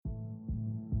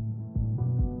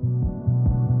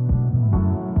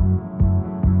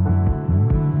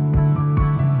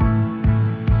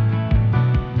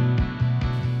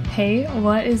Hey,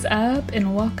 what is up?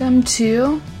 And welcome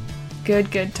to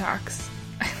Good Talks.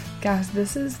 Guys,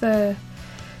 this is the...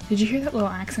 Did you hear that little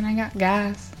accent I got?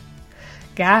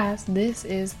 Guys, this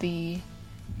is the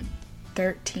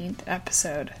 13th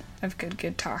episode of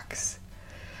Good Talks.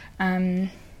 And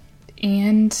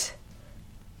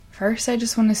first I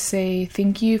just want to say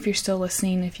thank you if you're still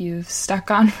listening, if you've stuck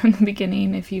on from the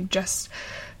beginning, if you've just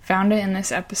found it in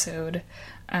this episode.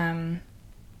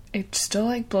 It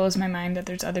still blows my mind that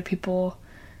there's other people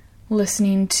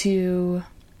listening to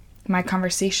my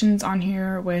conversations on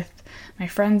here with my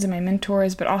friends and my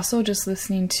mentors, but also just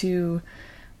listening to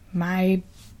my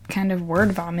kind of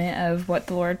word vomit of what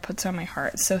the Lord puts on my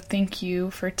heart. So thank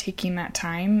you for taking that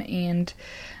time and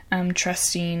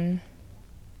trusting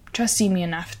me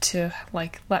enough to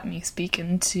let me speak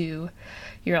into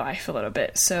your life a little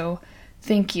bit. So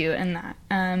thank you in that.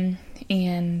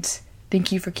 And thank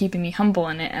you for keeping me humble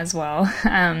in it as well.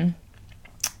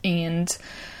 And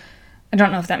I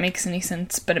don't know if that makes any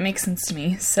sense, but it makes sense to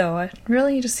me. So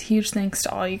really just huge thanks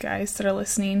to all you guys that are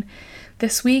listening.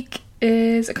 This week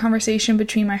is a conversation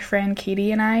between my friend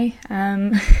Katie and I.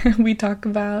 We talk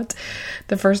about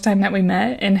the first time that we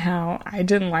met and how I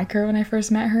didn't like her when I first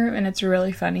met her. And it's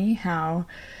really funny how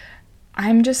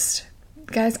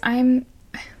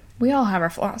we all have our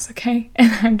flaws, okay?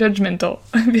 And I'm judgmental.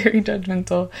 I'm very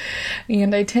judgmental.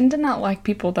 And I tend to not like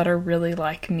people that are really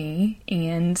like me.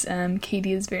 And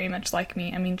Katie is very much like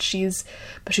me. I mean, she's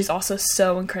also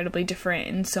so incredibly different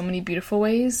in so many beautiful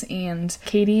ways. And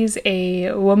Katie's a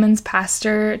children's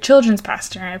pastor,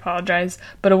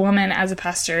 but a woman as a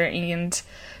pastor. And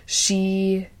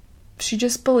she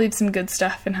just believes some good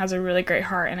stuff and has a really great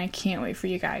heart. And I can't wait for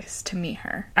you guys to meet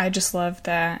her. I just love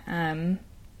that,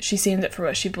 she stands up for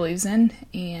what she believes in,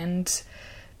 and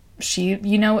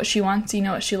you know what she wants, you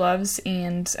know what she loves,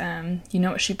 and you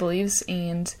know what she believes,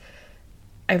 and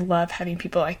I love having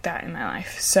people like that in my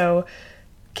life. So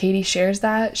Katie shares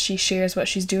that. She shares what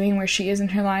she's doing, where she is in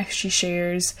her life. She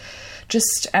shares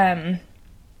just,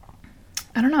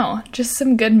 just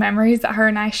some good memories that her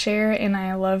and I share, and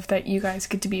I love that you guys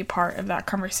get to be a part of that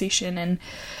conversation. And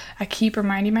I keep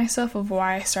reminding myself of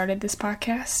why I started this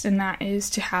podcast, and that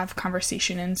is to have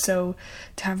conversation, and so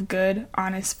to have good,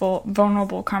 honest,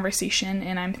 vulnerable conversation.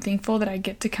 And I'm thankful that I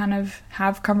get to kind of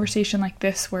have conversation like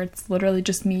this, where it's literally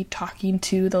just me talking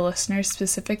to the listeners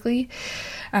specifically.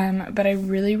 But I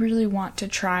really, really want to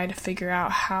try to figure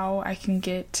out how I can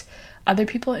get other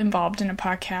people involved in a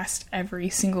podcast every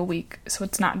single week, so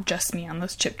it's not just me on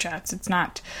those chip chats. It's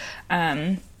not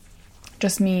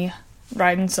just me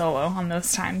riding solo on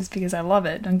those times, because I love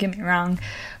it, don't get me wrong,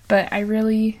 but I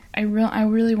really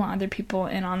want other people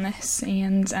in on this.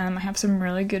 And I have some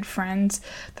really good friends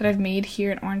that I've made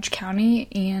here in Orange County,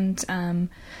 and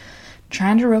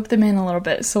trying to rope them in a little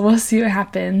bit, so we'll see what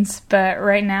happens. But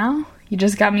right now, you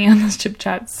just got me on those chip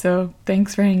chats, so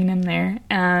thanks for hanging in there.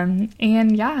 And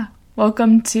yeah,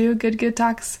 welcome to Good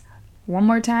Talks one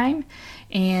more time,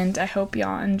 and I hope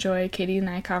y'all enjoy Katie and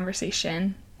I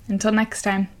conversation. Until next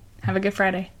time, have a good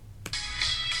Friday.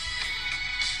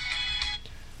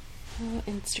 Oh,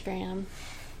 Instagram.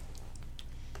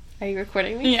 Are you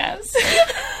recording me? Yes.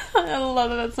 I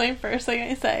love that that's my first thing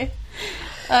I say.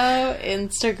 Oh,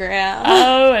 Instagram.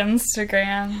 Oh,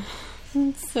 Instagram.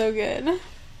 It's so good.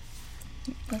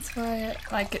 That's why I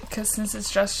like it, because since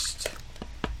it's just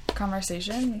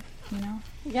conversation, you know?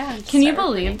 Yeah. Can you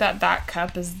believe that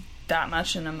cup is that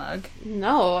much in a mug?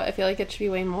 No, I feel like it should be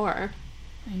way more.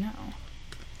 I know.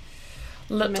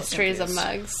 The Mysteries of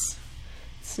Mugs.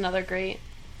 It's another great.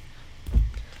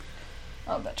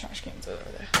 Oh, that trash can's over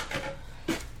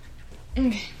there.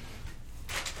 Okay.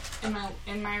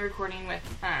 In my recording with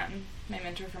my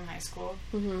mentor from high school,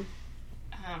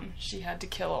 she had to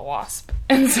kill a wasp,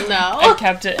 and so I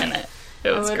kept it in it.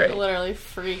 It was great. I would literally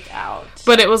freak out.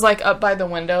 But it was up by the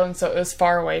window, and so it was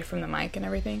far away from the mic and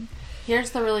everything. Here's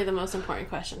the most important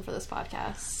question for this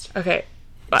podcast. Okay.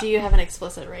 Do you have an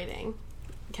explicit rating?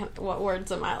 What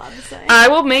words am I allowed to say? I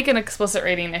will make an explicit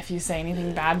rating if you say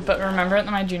anything bad, but remember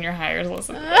that my junior hires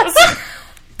listen to this.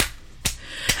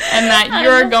 And that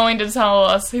you're going to tell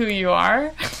us who you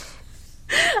are.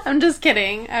 I'm just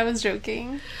kidding. I was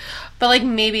joking. But,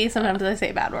 maybe sometimes I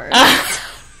say bad words.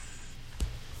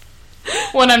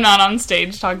 When I'm not on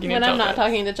stage talking to children. When I'm not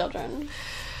talking to children.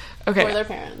 Okay. Or their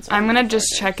parents. I'm going to just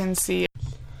check and see.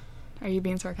 Are you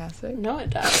being sarcastic? No, it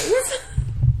does.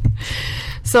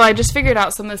 So I just figured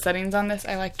out some of the settings on this.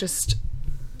 I just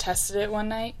tested it one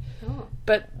night. Oh.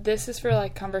 But this is for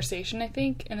conversation, I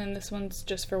think, and then this one's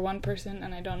just for one person,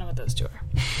 and I don't know what those two are.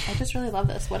 I just really love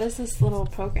this. What is this little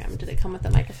program? Did it come with a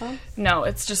microphone? No,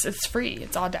 it's free.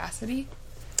 It's Audacity.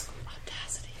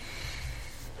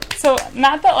 So,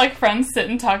 not that, like, friends sit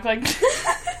and talk like...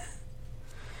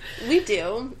 We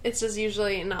do. It's just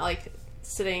usually not, like,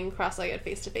 sitting cross-legged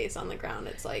face-to-face on the ground.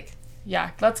 It's like...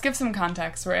 Yeah, let's give some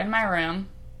context. We're in my room.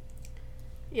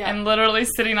 Yeah. I'm literally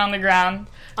sitting on the ground.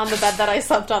 On the bed that I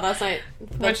slept on last night.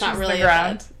 That's Which not is really the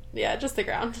ground. a bed. Yeah, just the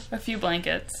ground. A few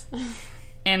blankets.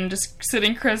 And just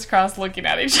sitting crisscross looking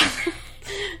at each other.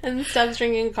 And Steph's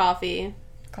drinking coffee.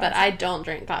 But I don't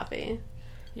drink coffee.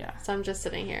 Yeah. So I'm just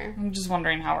sitting here. I'm just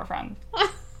wondering how we're friends.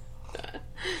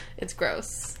 It's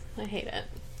gross. I hate it.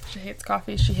 She hates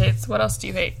coffee. She hates... What else do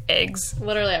you hate? Eggs.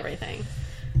 Literally everything.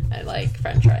 I like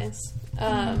French fries.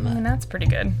 I mean, that's pretty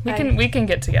good. We can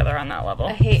get together on that level.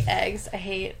 I hate eggs. I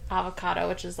hate avocado,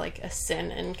 which is like a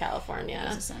sin in California.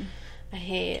 It's a sin. I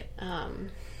hate,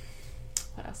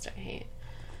 what else do I hate?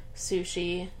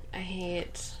 Sushi. I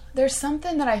hate... There's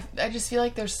something that I just feel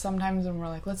like there's sometimes when we're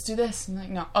like, let's do this. And like,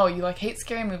 no. Oh, you like hate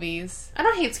scary movies. I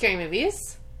don't hate scary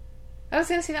movies. I was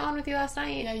gonna see that one with you last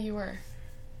night. Yeah, you were.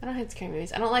 I don't hate scary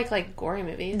movies. I don't like gory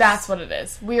movies. That's what it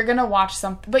is. We are gonna watch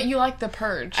something, but you like The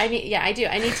Purge. I do.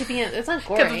 I need to be in... It's not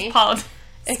gory. Because it's politics.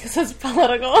 Because it's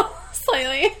political,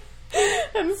 slightly.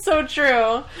 It's so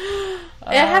true.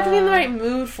 I have to be in the right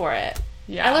mood for it.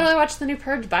 Yeah. I literally watched The New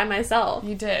Purge by myself.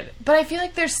 You did. But I feel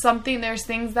like there's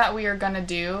things that we are gonna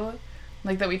do,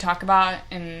 like that we talk about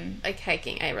and... Like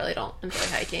hiking. I really don't enjoy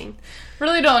hiking.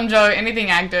 Really don't enjoy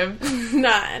anything active.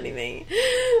 Not anything.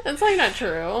 That's like not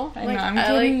true. I know, I'm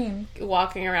kidding. Like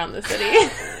walking around the city.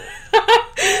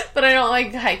 But I don't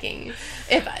like hiking.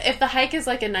 If the hike is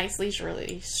like a nice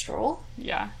leisurely stroll.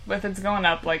 Yeah. If it's going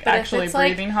up, like But actually if it's,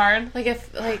 breathing hard. Like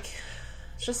if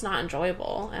it's just not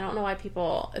enjoyable. I don't know why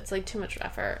people... It's like too much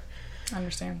effort. I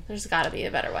understand. There's got to be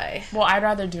a better way. Well, I'd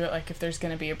rather do it like if there's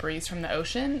going to be a breeze from the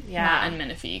ocean. Yeah. Not in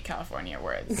Menifee, California,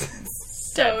 where it's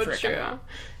So dead frickin' true. hot.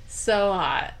 So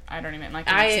hot. I don't even like...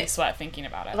 It makes me sweat thinking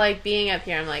about it. Like being up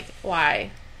here, I'm like, why?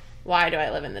 Why do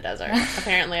I live in the desert?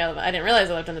 Apparently, I didn't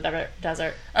realize I lived in the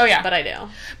desert. Oh, yeah. But I do.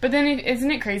 But then isn't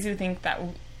it crazy to think that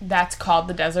that's called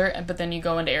the desert, but then you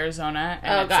go into Arizona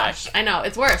and Oh it's gosh, like... I know.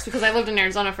 It's worse because I lived in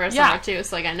Arizona for a summer too,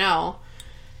 so like I know.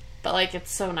 But like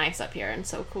it's so nice up here and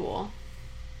so cool.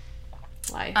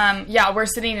 Life. Yeah, we're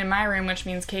sitting in my room, which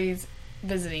means Katie's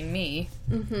visiting me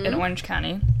in Orange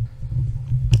County.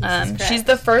 She's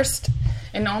the first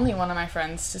and only one of my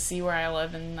friends to see where I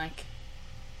live and like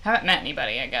haven't met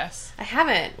anybody, I guess. I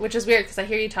haven't, which is weird because I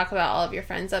hear you talk about all of your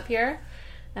friends up here,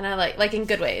 and I like in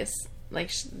good ways,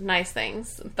 like nice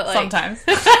things. But like sometimes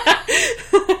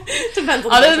depends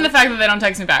on other than the fact that they don't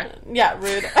text me back. Yeah,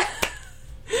 rude.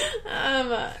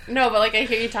 No, but like I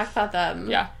hear you talk about them.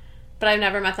 Yeah. But I've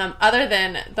never met them. Other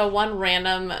than the one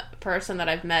random person that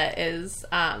I've met is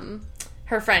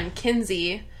her friend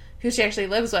Kinsey, who she actually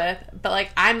lives with. But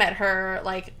like I met her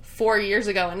like 4 years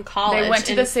ago in college. They went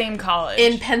to the same college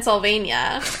in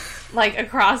Pennsylvania, like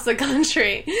across the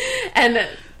country, and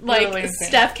like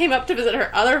Steph came up to visit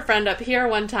her other friend up here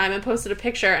one time and posted a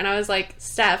picture, and I was like,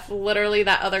 Steph, literally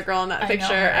that other girl in that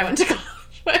picture I went to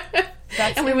college with.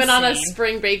 And we went on a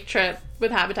spring break trip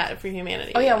with Habitat for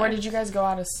Humanity. Oh yeah, where did you guys go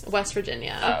out of? West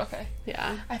Virginia. Oh, okay.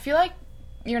 Yeah. I feel like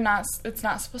it's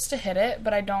not supposed to hit it,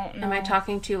 but I don't know. Am I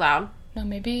talking too loud? No,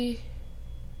 maybe.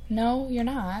 No, you're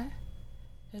not.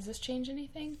 Does this change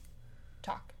anything?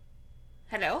 Talk.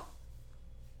 Hello?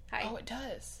 Hi. Oh, it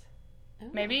does. Oh.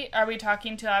 Maybe. Are we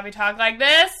talking till we talk like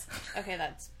this? Okay,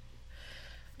 that's...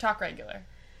 Talk regular.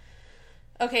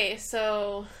 Okay,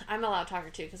 so I'm a loud talker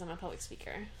too because I'm a public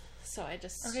speaker. So I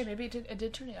just... Okay, maybe it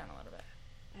did turn it down a little bit.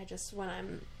 I just, when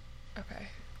I'm... Okay.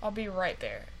 I'll be right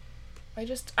there.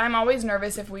 I'm always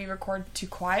nervous if we record too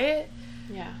quiet.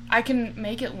 Yeah. I can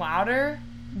make it louder,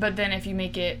 but then if you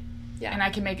make it... Yeah. And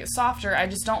I can make it softer, I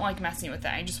just don't like messing with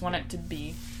that. I just want it to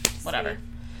be whatever.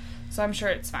 So I'm sure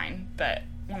it's fine, but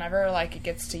whenever like it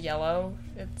gets to yellow,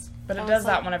 it does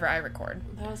that whenever I record.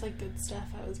 That was like good stuff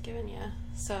I was giving you.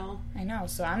 So I know,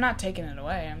 so I'm not taking it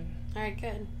away. All right,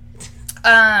 good.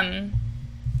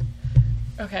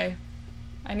 Okay.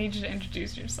 I need you to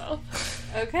introduce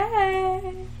yourself.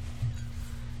 Okay.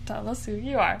 Tell us who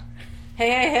you are.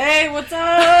 Hey, what's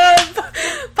up?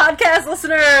 Podcast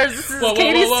listeners, this is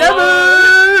Katie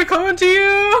Stubber coming to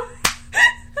you.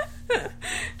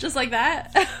 Just like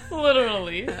that?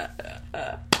 Literally.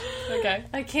 Okay.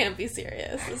 I can't be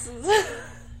serious. This is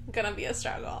gonna be a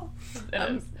struggle.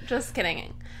 Just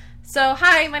kidding. So,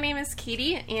 hi, my name is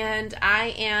Katie, and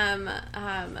I am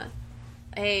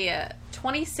a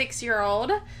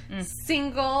 26-year-old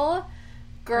single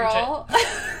girl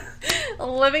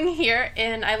living here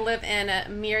I live in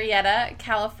Murrieta,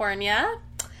 California,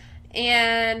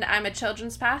 and I'm a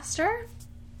children's pastor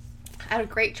at a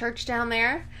great church down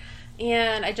there,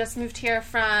 And I just moved here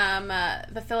from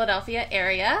the Philadelphia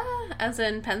area, as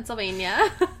in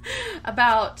Pennsylvania,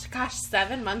 about,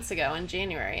 7 months ago in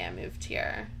January I moved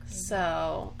here.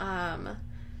 So,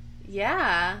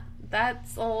 yeah,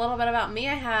 that's a little bit about me.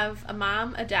 I have a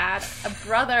mom, a dad, a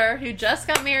brother who just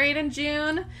got married in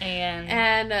June.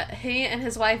 And he and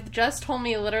his wife just told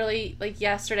me literally, like,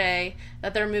 yesterday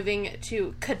that they're moving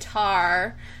to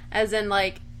Qatar, as in,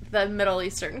 like, the Middle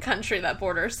Eastern country that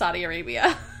borders Saudi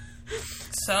Arabia.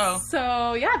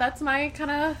 So yeah, that's my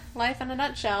kind of life in a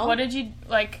nutshell. What did you,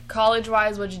 like,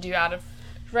 college-wise, what did you do out of...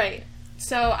 Right.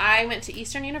 So I went to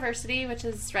Eastern University, which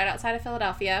is right outside of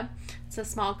Philadelphia. It's a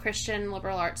small Christian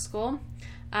liberal arts school.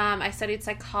 I studied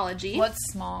psychology. What's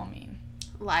small mean?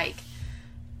 Like,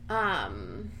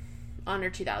 under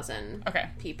 2,000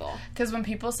 people. Because when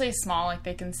people say small, like,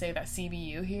 they can say that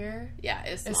CBU here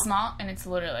is small. It's small, and it's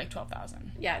literally, like,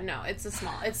 12,000. Yeah, no, it's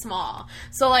small.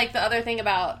 So, like, the other thing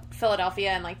about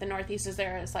Philadelphia and, like, the Northeast is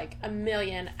there is, like, 1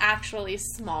 million actually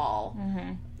small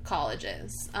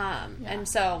colleges. And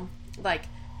so, like,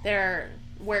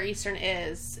 where Eastern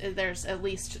is, there's at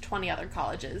least 20 other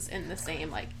colleges in the same,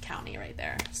 like, county right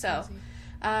there. So,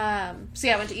 I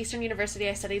went to Eastern University.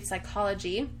 I studied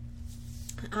psychology.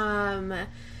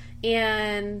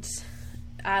 And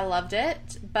I loved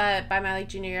it, but by my, like,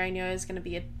 junior year, I knew I was going to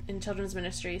be in children's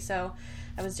ministry, so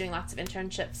I was doing lots of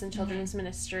internships in children's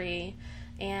ministry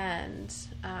and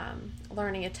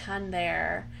learning a ton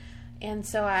there. And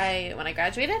so when I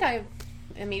graduated, I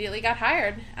immediately got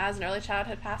hired as an early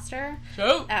childhood pastor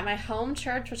at my home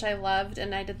church, which I loved,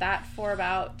 and I did that for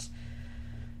about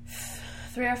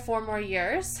 3 or 4 more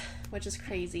years, which is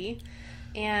crazy.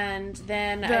 And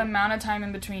then the amount of time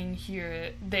in between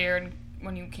there, and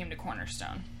when you came to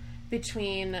Cornerstone.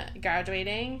 Between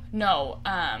graduating? No,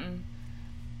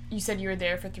 you said you were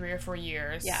there for 3 or 4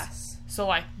 years. Yes. So,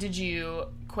 like, did you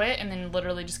quit and then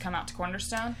literally just come out to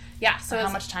Cornerstone? Yeah. So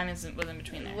how much time was in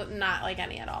between there? Not, like,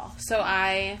 any at all. So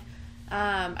I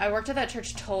worked at that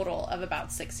church total of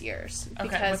about 6 years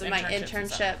because of my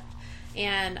internship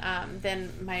and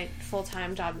then my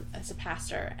full-time job as a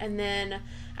pastor. And then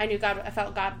I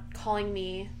felt God calling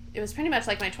me. It was pretty much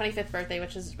like my 25th birthday,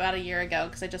 which was about a year ago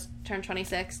because I just turned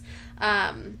 26.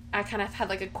 I kind of had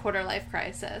like a quarter life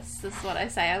crisis. This is what I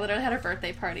say. I literally had a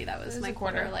birthday party. That was my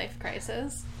quarter life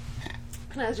crisis.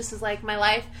 And I was just like, my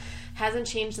life hasn't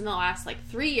changed in the last like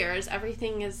 3 years.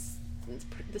 Everything this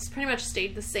pretty much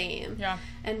stayed the same. Yeah.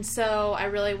 And so I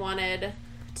really wanted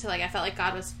to, like, I felt like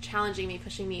God was challenging me,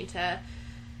 pushing me to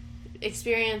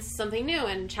experience something new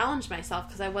and challenge myself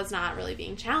because I was not really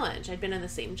being challenged. I'd been in the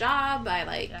same job.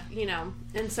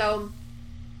 And so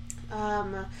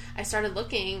I started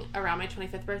looking around my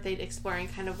 25th birthday, exploring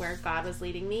kind of where God was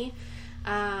leading me.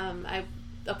 I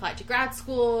applied to grad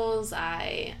schools.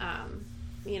 I,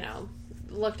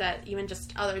 looked at even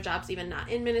just other jobs, even not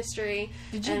in ministry.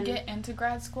 Did you get into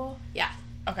grad school? Yeah.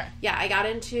 Okay. Yeah, I got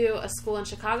into a school in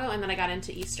Chicago, and then I got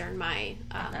into Eastern, my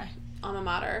alma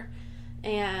mater.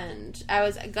 And I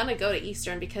was going to go to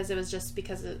Eastern because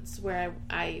it's where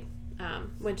I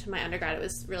went to my undergrad. It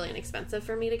was really inexpensive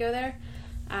for me to go there.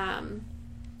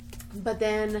 But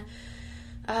then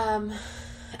a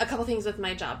couple things with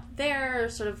my job there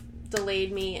sort of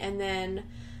delayed me, and then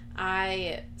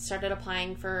I started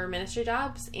applying for ministry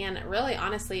jobs, and really,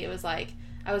 honestly, it was like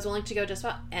I was willing to go just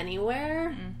about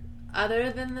anywhere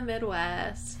other than the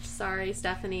Midwest. Sorry,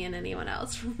 Stephanie and anyone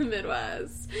else from the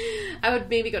Midwest. I would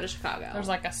maybe go to Chicago. There's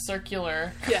like a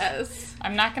circular. Yes.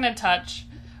 I'm not going to touch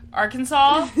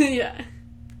Arkansas. Yeah.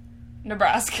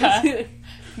 Nebraska.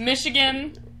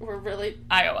 Michigan. We're really...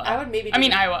 Iowa. I would maybe...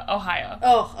 Iowa. Ohio.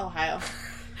 Oh, Ohio.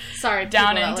 Sorry.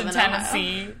 Down into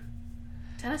Tennessee. Ohio.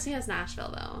 Tennessee has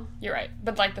Nashville, though. You're right.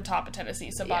 But like the top of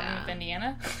Tennessee, so bottom of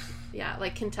Indiana. Yeah,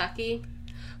 like Kentucky.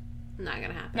 Not going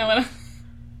to happen. No,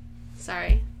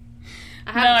 Sorry.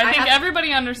 I think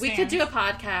everybody understands. We could do a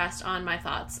podcast on my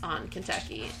thoughts on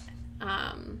Kentucky,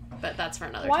 but that's for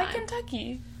another time. Why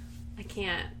Kentucky? I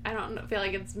can't. I don't feel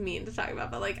like it's mean to talk about,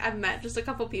 but like I've met just a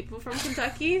couple people from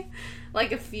Kentucky,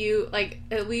 like a few, like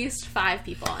at least 5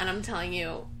 people, and I'm telling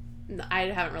you, I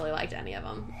haven't really liked any of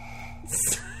them.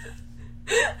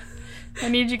 I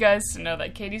need you guys to know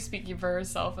that Katie's speaking for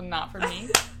herself and not for me.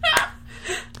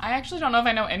 I actually don't know if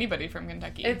I know anybody from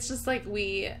Kentucky. It's just like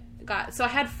so I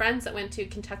had friends that went to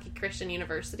Kentucky Christian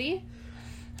University,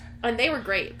 and they were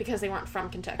great because they weren't from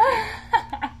Kentucky.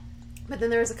 But then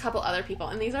there was a couple other people,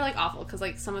 and these are like awful because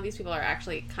like some of these people are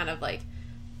actually kind of like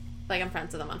I'm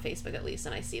friends with them on Facebook at least,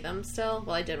 and I see them still.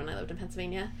 Well, I did when I lived in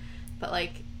Pennsylvania, but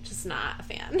like just not a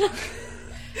fan.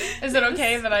 Is it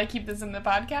okay that I keep this in the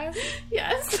podcast?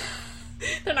 Yes.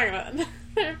 They're not gonna.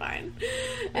 They're fine.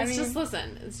 It's just,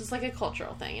 listen, it's just like a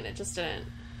cultural thing, and it just didn't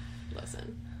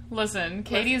Listen,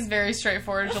 Katie's very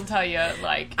straightforward. She'll tell you,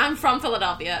 like... I'm from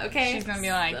Philadelphia, okay? She's gonna be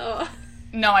like,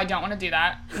 no, I don't want to do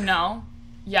that. No.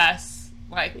 Yes.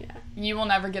 Like, you will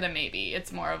never get a maybe.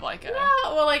 It's more of like a...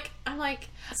 No, well, like, I'm like...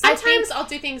 Sometimes I'll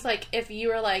do things like, if you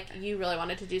were like, you really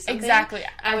wanted to do something... Exactly.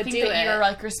 I would think do that it. You're,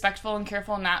 like, respectful and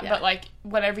careful in that, but, like,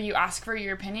 whenever you ask for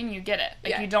your opinion, you get it.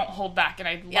 Like, you don't hold back, and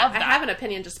I love that. I have an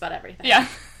opinion just about everything. Yeah.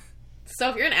 So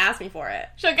if you're gonna ask me for it,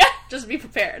 just be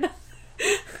prepared.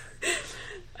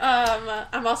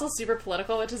 I'm also super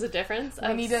political, which is a difference.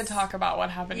 We need to talk about what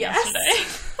happened yesterday.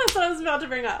 That's what I was about to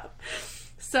bring up.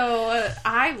 So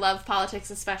I love politics,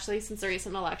 especially since the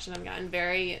recent election. I've gotten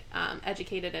very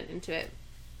educated and into it.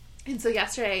 And so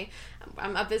yesterday,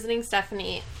 I'm up visiting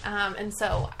Stephanie, and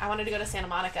so I wanted to go to Santa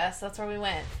Monica, so that's where we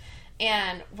went.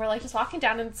 And we're, like, just walking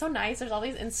down, and it's so nice. There's all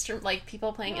these,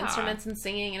 people playing instruments and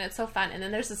singing, and it's so fun. And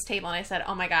then there's this table, and I said,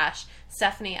 oh, my gosh,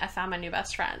 Stephanie, I found my new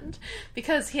best friend.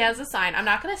 Because he has a sign. I'm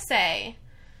not going to say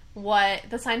what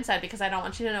the sign said, because I don't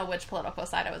want you to know which political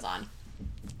side I was on.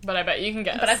 But I bet you can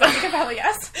guess. But I bet you can probably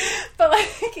guess. But,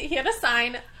 like, he had a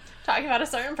sign talking about a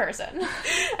certain person.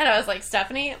 And I was like,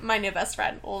 Stephanie, my new best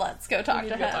friend, let's go talk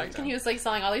to him. And he was, like,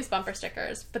 selling all these bumper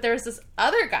stickers. But there was this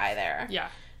other guy there. Yeah.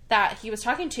 That he was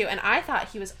talking to, and I thought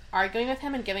he was arguing with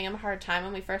him and giving him a hard time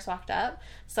when we first walked up.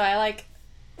 So I, like,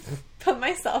 put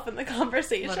myself in the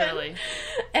conversation. Literally.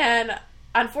 And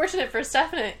unfortunate for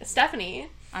Stephanie,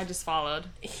 I just followed.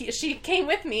 She came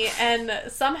with me, and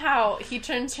somehow he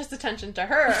turned his attention to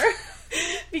her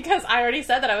because I already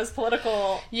said that I was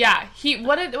political. Yeah.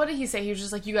 What did he say? He was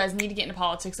just like, you guys need to get into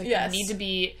politics. Like, you need to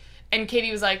be... And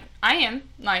Katie was like, I am.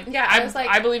 Like, yeah, I was like,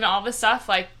 I believe in all this stuff,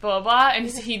 like, blah, blah, blah. And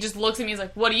he just looks at me, he's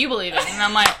like, what do you believe in? And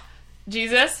I'm like,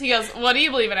 Jesus? He goes, what do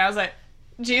you believe in? I was like,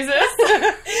 Jesus?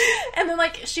 And then,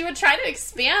 like, she would try to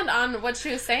expand on what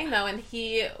she was saying, though, and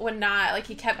he would not. Like,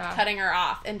 he kept cutting her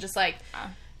off and just, like,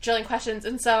 drilling questions.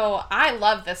 And so I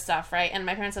love this stuff, right? And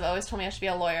my parents have always told me I should be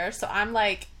a lawyer. So I'm,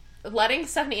 like, letting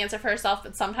Stephanie answer for herself,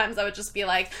 but sometimes I would just be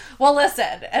like, well, listen,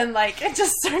 and, like,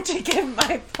 just start to give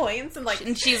my points, and, like...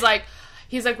 And he's like,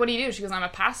 what do you do? She goes, I'm a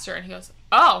pastor, and he goes,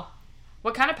 oh,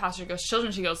 what kind of pastor? He goes,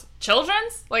 children. She goes,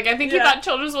 children's? Like, I think he thought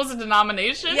children's was a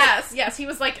denomination. Yes, he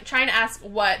was, like, trying to ask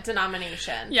what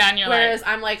denomination. Yeah, and you're Whereas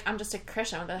I'm like, I'm just a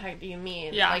Christian, what the heck do you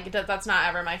mean? Yeah. Like, that's not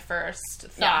ever my first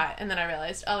thought, and then I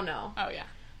realized, oh, no. Oh, yeah.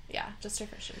 Yeah, just a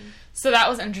Christian. So that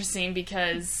was interesting,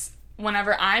 because...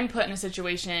 whenever I'm put in a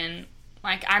situation,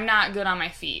 like, I'm not good on my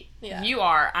feet. Yeah. You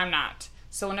are, I'm not.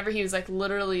 So whenever he was, like,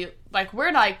 literally, like,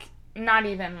 we're, like, not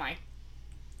even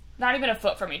a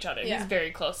foot from each other. Yeah. He's very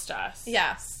close to us.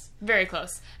 Yes. Very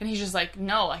close. And he's just like,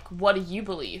 no, like, what do you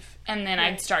believe? And then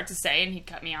I'd start to say, and he'd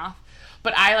cut me off.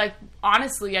 But I, like,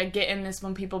 honestly, I get in this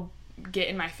when people get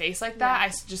in my face like that,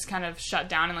 I just kind of shut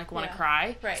down and, like, want to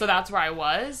cry. Right. So that's where I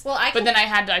was. Well, but then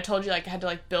I told you, like, I had to,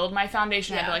 like, build my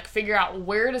foundation. I had to, like, figure out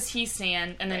where does he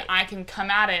stand, and then I can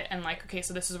come at it and, like, okay,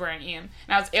 so this is where I am.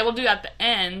 And I was able to do that at the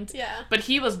end. Yeah. But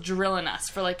he was drilling us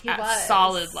for, like,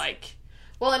 solid, like...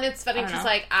 Well, and it's funny because,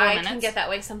 like, I can get that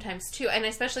way sometimes, too. And I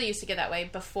especially used to get that way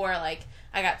before, like,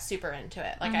 I got super into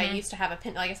it. Like, I used to have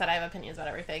like I said, I have opinions about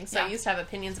everything. So I used to have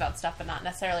opinions about stuff but not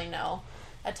necessarily know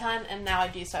a ton, and now I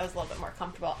do, so I was a little bit more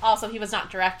comfortable. Also, he was not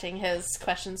directing his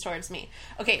questions towards me.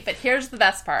 Okay, but here's the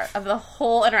best part of the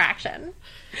whole interaction,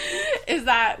 is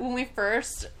that when we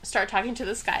first start talking to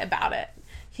this guy about it,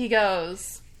 he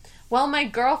goes, well, my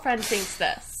girlfriend thinks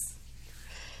this.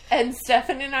 And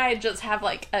Stephanie and I just have,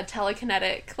 like, a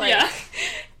telekinetic, like,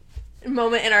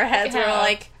 moment in our heads where we're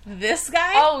like, this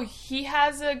guy? Oh, he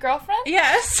has a girlfriend?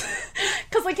 Yes.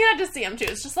 Because, like, you had to see him, too.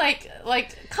 It's just like,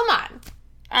 come on.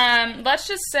 Let's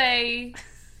just say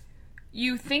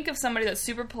you think of somebody that's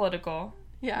super political,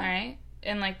 right?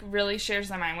 And, like, really shares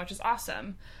their mind, which is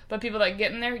awesome. But people that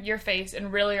get in your face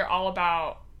and really are all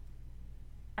about,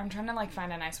 I'm trying to, like,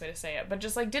 find a nice way to say it, but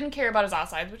just, like, didn't care about his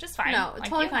outsides, which is fine. No, it's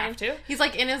totally fine. Have to. He's,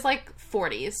 like, in his, like,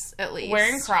 40s, at least.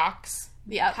 Wearing Crocs.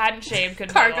 Yeah. Hadn't shaved,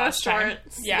 couldn't tell you last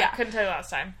shorts. time. Yeah, couldn't tell you last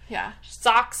time. Yeah.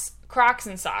 Socks, Crocs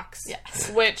and socks. Yes.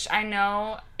 Which I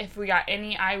know if we got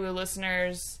any IWU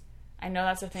listeners... I know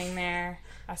that's a thing there.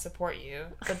 I support you.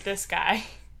 But this guy,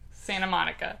 Santa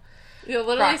Monica. Yeah,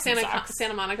 literally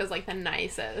Santa Monica's, like, the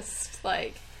nicest.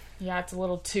 Like... Yeah, it's a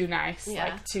little too nice. Yeah.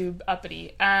 Like, too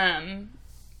uppity.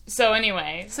 So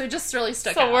anyway. So it just really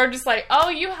stuck out. So we're just like, oh,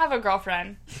 you have a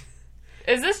girlfriend.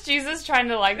 Is this Jesus trying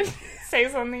to, like, say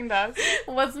something to us?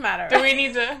 What's the matter? Do we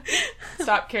need to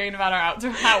stop caring about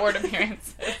our outward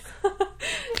appearances?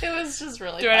 It was just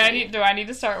really funny. Do I need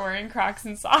to start wearing Crocs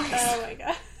and socks? Oh, my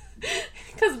God.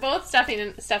 Because both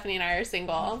Stephanie and I are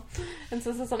single. And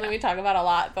so this is something we talk about a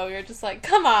lot, but we were just like,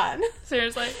 come on.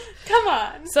 Seriously. Come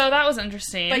on. So that was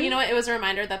interesting. But you know what? It was a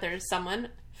reminder that there's someone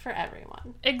for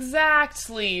everyone.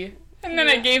 Exactly. And then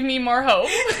it gave me more hope.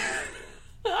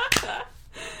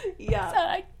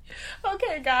 Yeah. So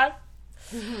okay, God.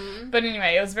 But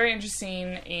anyway, it was very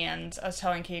interesting, and I was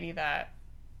telling Katie that,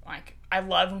 like, I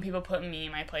love when people put me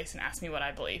in my place and ask me what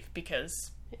I believe,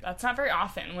 because that's not very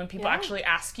often when people actually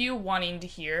ask you, wanting to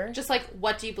hear. Just like,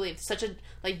 what do you believe? Such a,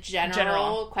 like,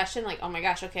 general question. Like, oh my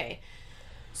gosh, okay.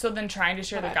 So then trying to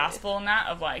share the gospel in that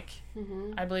of, like,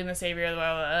 I believe in the Savior,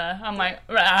 blah, blah, blah. I'm like,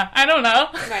 I don't know.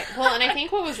 Right. Well, and I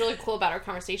think what was really cool about our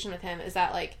conversation with him is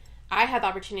that, like, I had the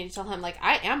opportunity to tell him, like,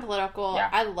 I am political. Yeah.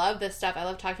 I love this stuff. I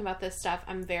love talking about this stuff.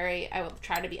 I will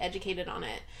try to be educated on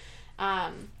it.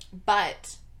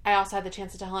 But I also had the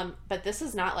chance to tell him, but this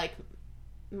is not, like,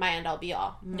 my end-all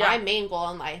be-all. My main goal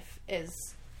in life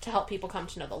is to help people come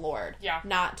to know the Lord. Yeah.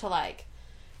 Not to, like,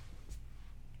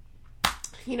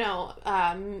 you know,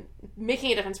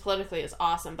 making a difference politically is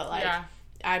awesome, but, like,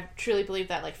 I truly believe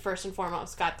that, like, first and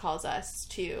foremost, God calls us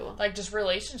to, like, just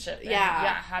relationship.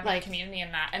 Having like, a community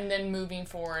in that, and then moving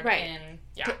forward. Right.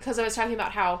 Because I was talking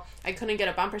about how I couldn't get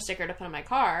a bumper sticker to put on my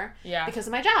car because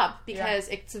of my job, because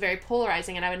it's very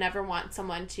polarizing, and I would never want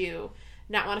someone to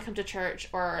not want to come to church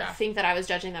or think that I was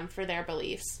judging them for their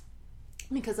beliefs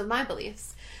because of my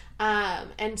beliefs.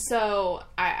 And so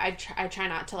I try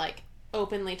not to, like,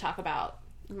 openly talk about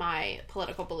my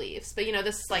political beliefs, but you know,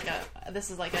 this is like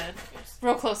a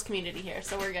real close community here,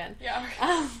 so we're good.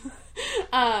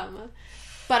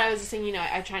 But I was just saying, you know,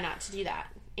 I try not to do that,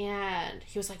 and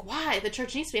he was like, why? The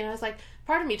church needs to be. And I was like,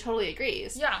 part of me totally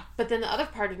agrees, but then the other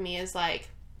part of me is like,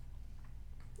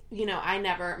 you know,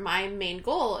 my main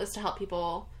goal is to help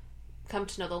people come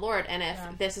to know the Lord, and if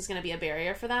this is going to be a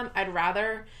barrier for them, I'd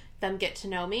rather them get to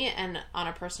know me and on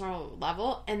a personal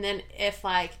level, and then if,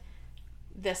 like,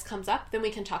 this comes up, then we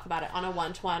can talk about it on a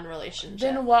one-to-one relationship.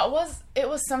 Then it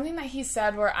was something that he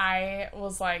said where I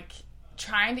was, like,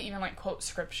 trying to even, like, quote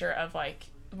scripture of, like,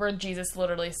 where Jesus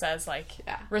literally says, like,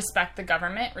 respect the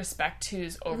government, respect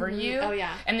who's over you. Oh,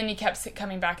 yeah. And then he kept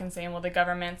coming back and saying, well, the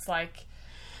government's, like,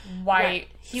 white.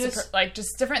 He was, like,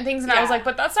 just different things, and I was like,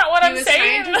 but that's not what I'm saying.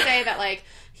 He was trying to say that, like,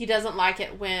 he doesn't like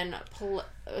it when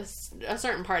a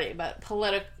certain party, but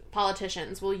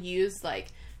politicians will use, like,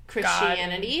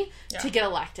 Christianity to get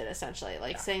elected, essentially,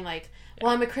 like saying, like,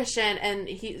 well, I'm a Christian, and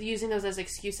he using those as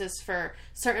excuses for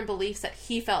certain beliefs that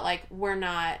he felt like were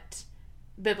not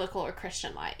biblical or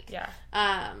Christian like.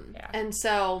 And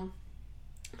so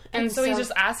he's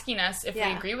just asking us if we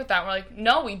agree with that. We're like,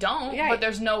 no, we don't. But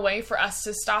there's no way for us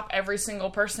to stop every single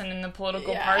person in the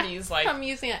political parties, like, from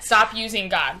using it. Stop using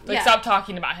God, like, stop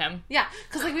talking about him.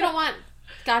 Because, like, we don't want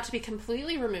God to be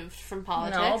completely removed from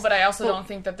politics. No, but I also don't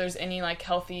think that there's any, like,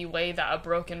 healthy way that a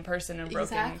broken person in a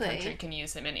broken country can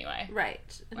use him anyway.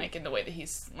 Right. Like, in the way that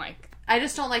he's, like, I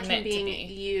just don't like him being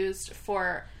used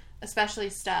for, especially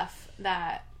stuff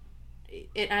that,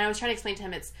 and I was trying to explain to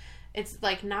him, it's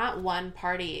like, not one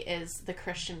party is the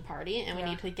Christian party, and we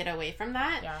need to get away from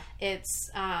that.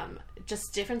 It's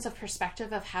just difference of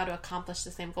perspective of how to accomplish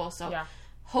the same goal. So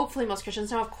hopefully most Christians,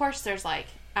 now, of course, there's, like,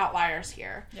 outliers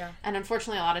here. And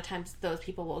unfortunately, a lot of times those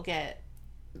people will get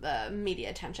the media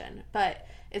attention. But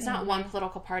it's not one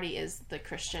political party is the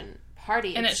Christian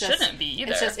party. And it shouldn't be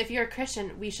either. It's just, if you're a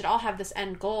Christian, we should all have this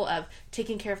end goal of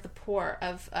taking care of the poor,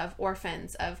 of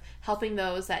orphans, of helping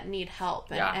those that need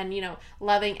help, and, you know,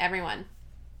 loving everyone.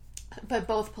 But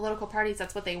both political parties,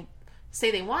 that's what they say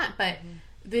they want, but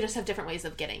they just have different ways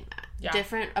of getting that.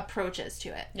 Different approaches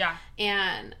to it.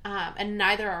 And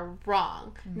neither are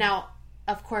wrong. Now,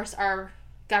 of course, our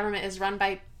government is run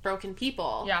by broken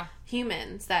people,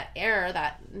 humans that err,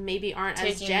 that maybe aren't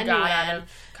as genuine, God out of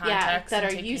context, that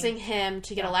are using him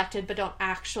to get elected, but don't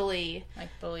actually, like,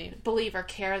 believe or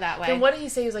care that way. Then what did he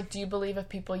say? He was like, do you believe if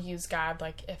people use God,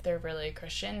 like, if they're really a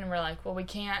Christian? And we're like, well, we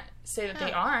can't say that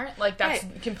they aren't. Like, that's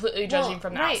completely judging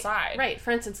from the outside. Right.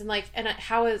 For instance, and, like, and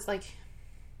how is, like,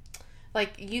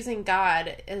 using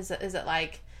God, is it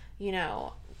like, you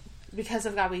know, because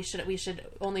of God, we should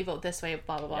only vote this way,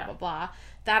 blah, blah, blah, blah, blah.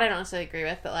 That I don't necessarily agree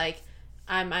with, but, like,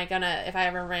 am I gonna, if I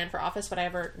ever ran for office, would I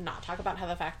ever not talk about how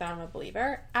the fact that I'm a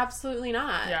believer? Absolutely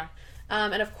not.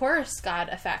 And of course, God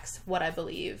affects what I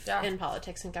believe in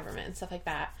politics and government and stuff like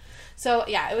that. So,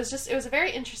 it was a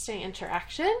very interesting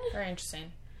interaction. Very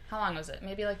interesting. How long was it?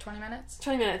 Maybe, like, 20 minutes?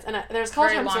 20 minutes. And there was a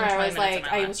couple times where I was, like,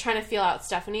 I was trying to feel out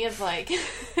Stephanie of, like,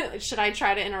 should I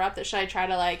try to interrupt it? Should I try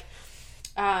to, like,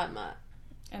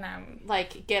 And I'm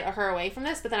like get her away from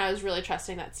this, but then I was really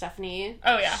trusting that Stephanie.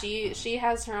 Oh yeah, she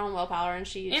has her own willpower, and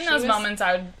in those moments,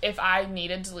 I would, if I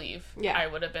needed to leave, I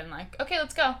would have been like, okay,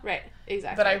 let's go. Right,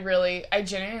 exactly. But I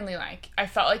genuinely I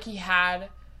felt like he had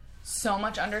so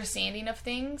much understanding of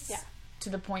things, to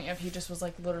the point of he just was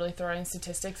like literally throwing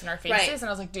statistics in our faces, and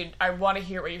I was like, dude, I want to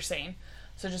hear what you're saying,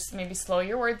 so just maybe slow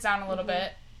your words down a little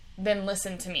bit, then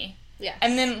listen to me. Yes.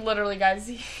 And then literally,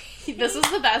 guys. This was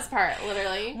the best part,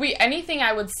 literally. Anything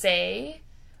I would say,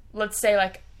 let's say,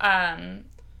 like, my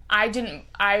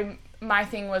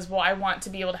thing was, well, I want to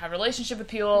be able to have a relationship with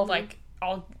people, like,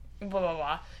 all, blah, blah,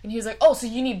 blah. And he was like, oh, so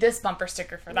you need this bumper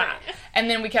sticker for that. Right. And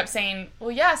then we kept saying,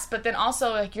 well, yes, but then also,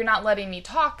 like, you're not letting me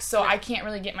talk, so I can't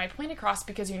really get my point across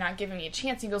because you're not giving me a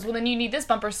chance. He goes, well, then you need this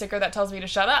bumper sticker that tells me to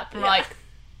shut up. And we're like,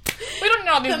 we don't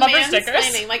know all these bumper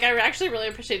stickers. Like, I actually really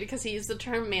appreciate it because he used the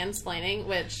term mansplaining,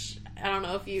 which... I don't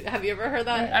know if have you ever heard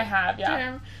that? I have, yeah.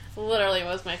 Term? Literally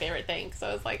was my favorite thing. So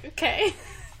I was like, okay.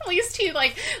 At least he,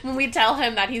 like, when we tell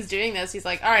him that he's doing this, he's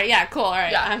like, all right, yeah, cool, all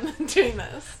right, I'm doing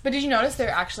this. But did you notice they're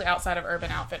actually outside of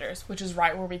Urban Outfitters, which is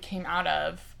right where we came out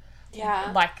of,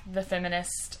 like, the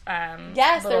feminist,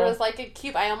 yes, there was, like, a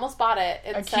cube. I almost bought it.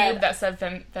 It said cube that said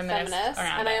feminist.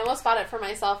 And I almost bought it for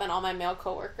myself and all my male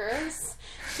coworkers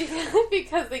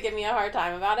because they give me a hard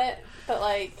time about it. But,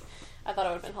 like, I thought it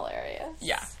would have been hilarious.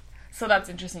 Yeah. So that's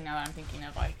interesting now that I'm thinking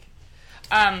of, like...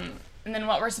 and then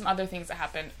what were some other things that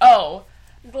happened? Oh!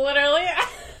 Literally.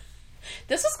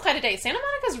 This was quite a day. Santa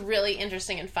Monica's really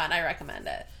interesting and fun. I recommend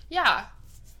it. Yeah.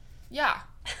 Yeah.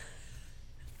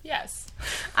 Yes.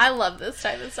 I love this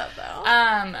type of stuff, though.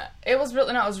 It was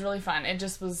really fun. It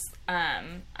just was,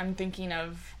 I'm thinking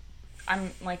of...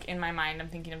 I'm, like, in my mind, I'm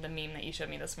thinking of the meme that you showed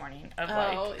me this morning. Of,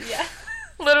 yeah.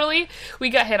 Literally, we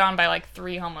got hit on by, like,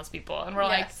 3 homeless people. And we're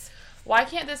like... Why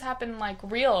can't this happen, like,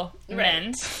 real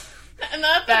men? And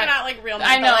not that they're not, like, real men.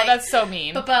 I know, like, that's so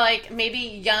mean. But, like, maybe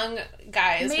young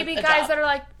guys. Maybe guys that are,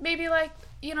 like, maybe, like,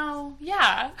 you know,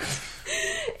 yeah.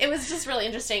 It was just really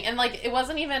interesting. And, like, it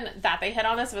wasn't even that they hit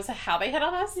on us. It was how they hit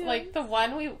on us. Yeah. Like,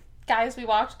 the guys we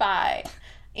walked by.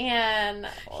 And...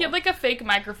 he had, like, a fake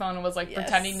microphone and was, like,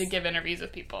 pretending to give interviews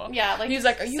with people. Yeah, like... he was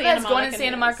like, are you guys going to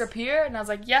Santa Monica Pier? And I was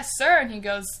like, yes, sir. And he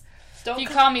goes... don't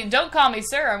call me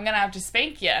sir, I'm gonna have to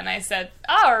spank you. And I said,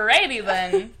 alrighty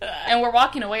then. And we're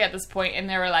walking away at this point, and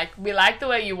they were like, we like the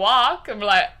way you walk. And we're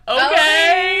like,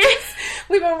 okay.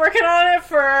 We've been working on it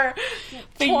for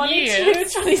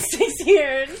 26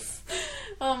 years.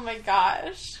 Oh my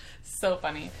gosh. So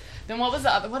funny. Then what did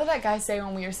that guy say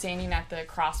when we were standing at the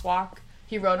crosswalk?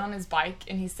 He rode on his bike,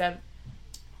 and he said,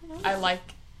 I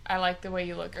like the way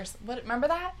you look. Or what? Remember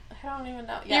that? I don't even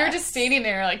know. You were just standing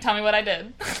there, like, tell me what I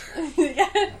did.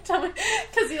 Yeah, tell me,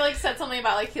 because he like said something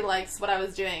about like he likes what I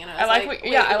was doing, and I was I like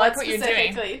what you're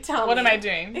doing. Tell what me. am I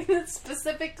doing?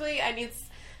 Specifically, I need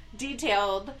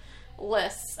detailed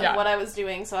lists of what I was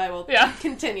doing, so I will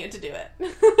continue to do it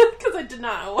because I did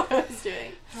not know what I was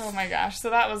doing. Oh my gosh!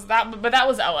 So that was that, but that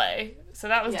was LA. So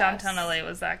that was downtown LA.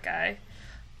 Was that guy?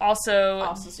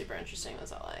 Also super interesting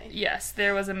was LA. Yes,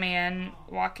 there was a man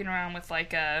walking around with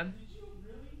like a.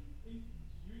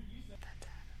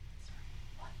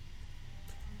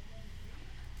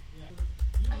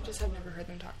 I just have never heard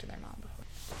them talk to their mom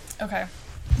before. Okay,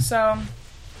 so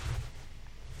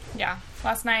yeah,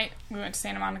 last night we went to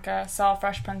Santa Monica, saw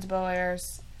Fresh Prince of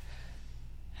Bel-Air's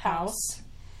house.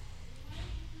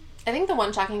 I think the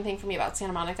one shocking thing for me about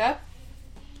Santa Monica,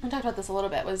 I talked about this a little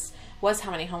bit, was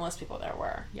how many homeless people there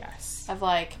were. Yes. Of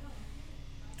like,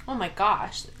 oh my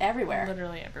gosh, everywhere.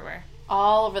 Literally everywhere.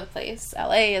 All over the place.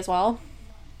 LA as well.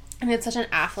 And it's such an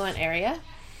affluent area.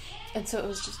 And so it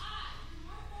was just...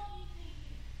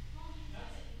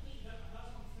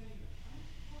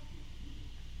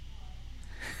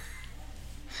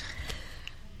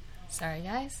 Sorry,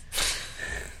 guys.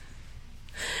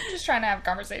 Just trying to have a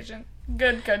conversation.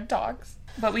 Good talks.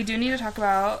 But we do need to talk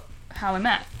about how we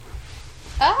met.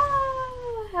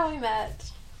 Oh, how we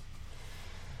met.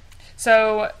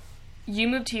 So, you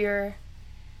moved here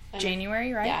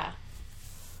January, right? Yeah.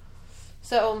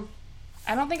 So...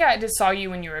 I don't think I just saw you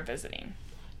when you were visiting.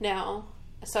 No.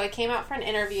 So I came out for an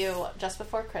interview just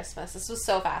before Christmas. This was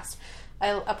so fast. I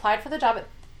applied for the job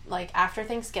after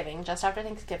Thanksgiving, just after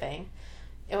Thanksgiving.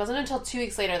 It wasn't until 2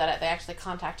 weeks later that they actually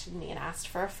contacted me and asked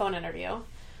for a phone interview.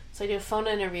 So I do a phone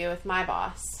interview with my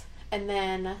boss. And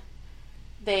then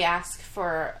they ask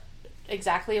for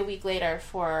exactly a week later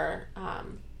for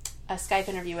a Skype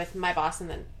interview with my boss and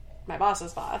then my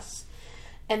boss's boss.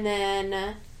 And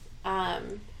then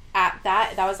at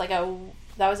that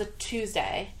was a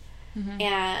Tuesday. Mm-hmm.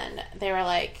 And they were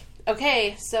like,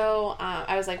 okay, so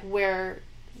I was like,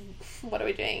 what are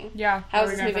we doing? Yeah. How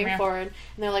is this moving forward?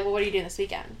 And they're like, well, what are you doing this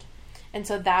weekend? And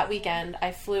so that weekend,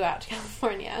 I flew out to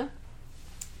California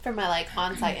for my, like,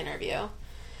 on-site interview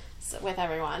with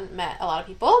everyone. Met a lot of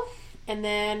people. And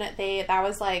then that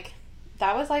was like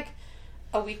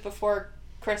a week before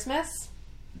Christmas.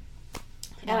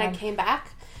 And I came back,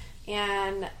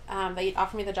 and they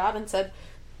offered me the job and said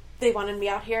they wanted me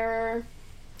out here,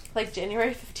 like,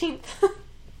 January 15th.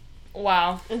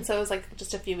 Wow. And so it was, like,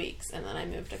 just a few weeks, and then I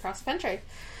moved across the country.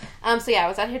 So, yeah, I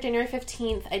was out here January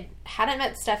 15th. I hadn't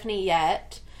met Stephanie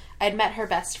yet. I'd met her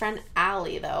best friend,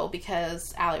 Allie, though,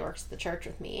 because Allie works at the church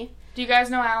with me. Do you guys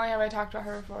know Allie? Have I talked about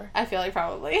her before? I feel like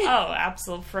probably. Oh,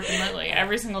 absolutely.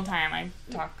 Every single time I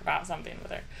talk about something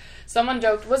with her. Someone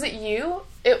joked, was it you?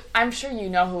 I'm sure you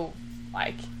know who,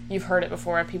 like, you've heard it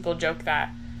before. People joke that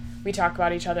we talk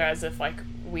about each other as if, like,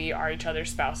 we are each other's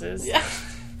spouses. Yeah.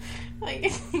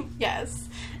 Like, yes.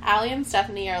 Allie and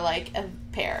Stephanie are like a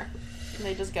pair.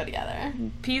 They just go together.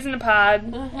 Peas in a pod.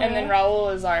 And then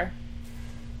Raul is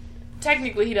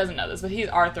technically he doesn't know this, but he's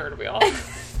our third wheel.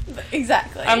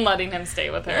 Exactly. I'm letting him stay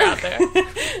with her out there.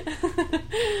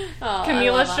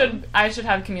 I should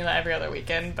have Camila every other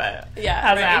weekend, but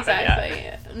hasn't happened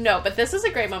yet. No, but this is a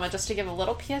great moment just to give a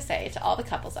little PSA to all the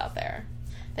couples out there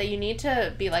that you need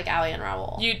to be like Allie and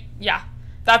Raul.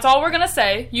 That's all we're gonna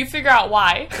say. You figure out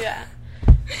why. Yeah.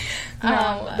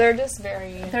 They're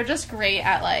just great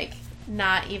at, like,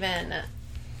 not even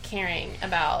caring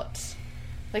about,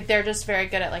 like, they're just very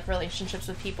good at, like, relationships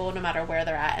with people no matter where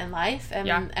they're at in life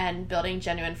and building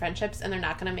genuine friendships, and they're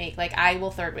not gonna make, like, I will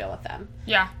third wheel with them.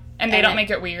 Yeah. And they don't make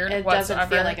it weird It whatsoever.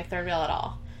 doesn't feel like a third wheel at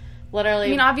all. Literally. I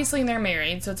mean, obviously they're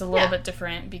married, so it's a little bit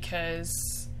different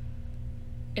because...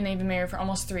 And they've been married for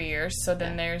almost 3 years, so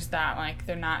then there's that, like,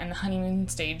 they're not in the honeymoon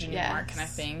stage anymore kind of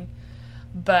thing.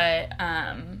 But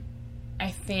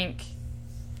I think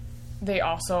they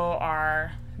also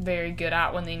are very good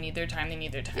at when they need their time, and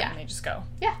they just go.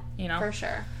 Yeah. You know? For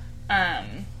sure.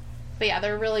 But yeah,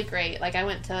 they're really great. Like, I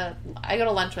go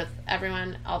to lunch with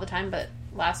everyone all the time, but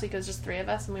last week it was just 3 of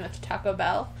us, and we went to Taco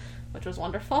Bell, which was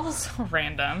wonderful. So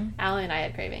random. Allie and I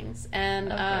had cravings.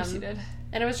 And, of course you did.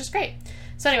 And it was just great.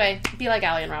 So anyway, be like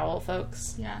Allie and Raul,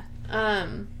 folks. Yeah.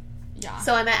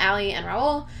 So I met Allie and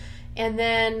Raul, and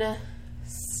then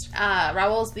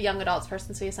Raul's the young adults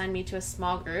person, so he assigned me to a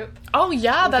small group. Oh,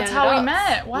 yeah, that's how we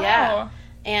met. Wow. Yeah.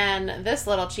 And this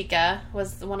little chica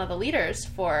was one of the leaders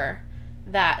for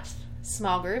that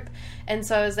small group. And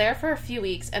so I was there for a few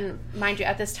weeks, and mind you,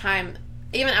 at this time,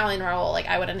 even Allie and Raul, like,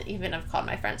 I wouldn't even have called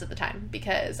my friends at the time,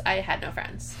 because I had no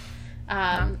friends.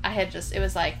 It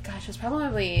was like, gosh, it was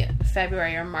probably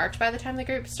February or March by the time the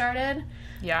group started.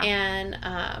 Yeah. And,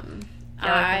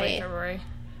 late February.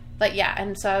 But yeah,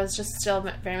 and so I was just still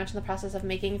very much in the process of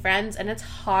making friends, and it's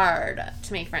hard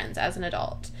to make friends as an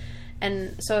adult.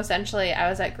 And so essentially I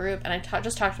was at group, and I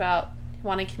just talked about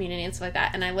wanting community and stuff like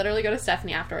that, and I literally go to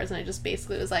Stephanie afterwards, and I just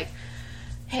basically was like,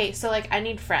 hey, so, like, I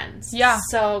need friends. Yeah.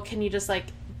 So can you just, like,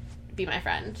 be my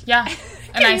friend? Yeah.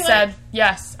 And I said,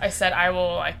 yes. I said, I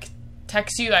will, like,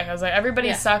 text you. Like, I was like,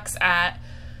 everybody sucks at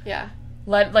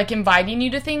inviting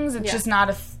you to things. It's just not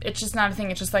a thing.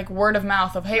 It's just like word of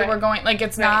mouth of, hey, we're going, like,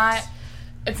 it's not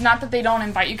that they don't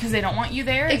invite you because they don't want you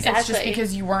there. Exactly. It's just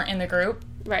because you weren't in the group.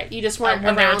 Right. You just weren't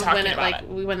around when they were talking about it.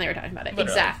 Literally.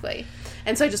 Exactly.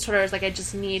 And so I just told her, I was like, I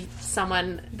just need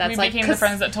someone that's like... We became the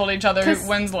friends that told each other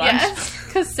when's lunch. Yeah,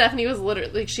 because Stephanie was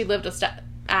literally... Like, she lived with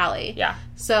Allie. Yeah.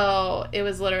 So it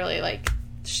was literally, like,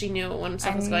 she knew when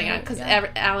stuff was going on. Because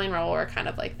Allie and Raul were kind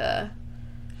of like the...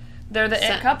 They're the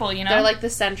it couple, you know? They're like the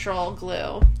central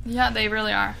glue. Yeah, they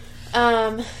really are.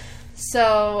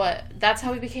 So that's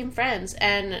how we became friends.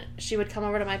 And she would come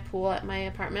over to my pool at my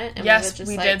apartment. And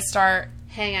we did start...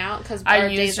 hang out because I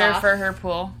used her for her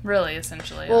pool, really,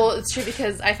 essentially. Well, it's true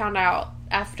because I found out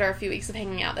after a few weeks of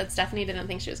hanging out that Stephanie didn't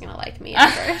think she was going to like me at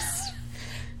first.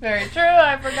 Very true,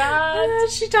 I forgot.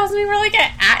 She tells me we're like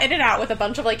in and out with a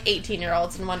bunch of like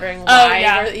 18-year-olds and wondering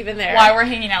why we're even there. Why we're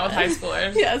hanging out with high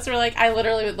schoolers. Yes, we're like, I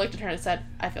literally looked at her and said,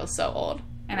 I feel so old.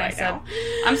 And I said,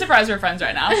 I'm surprised we're friends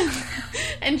right now.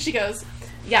 And she goes,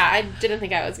 yeah, I didn't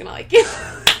think I was going to like you.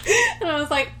 And I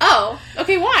was like, oh,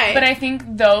 okay, why? But I think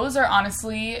those are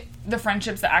honestly the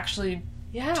friendships that actually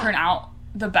turn out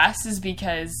the best is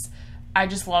because I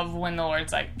just love when the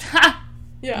Lord's like, ha!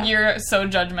 Yeah. You're so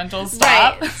judgmental.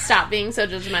 Stop. Right. Stop being so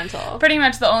judgmental. Pretty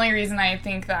much the only reason I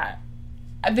didn't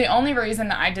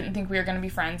think we were going to be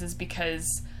friends is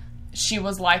because she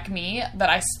was like me, that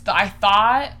I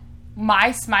thought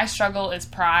my struggle is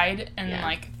pride and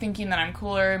like thinking that I'm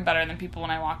cooler and better than people when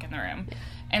I walk in the room. Yeah.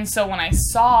 And so when I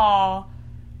saw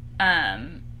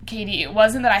Camila Katie, it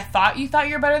wasn't that I thought you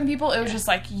were better than people. It was just,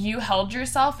 like, you held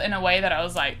yourself in a way that I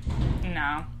was like,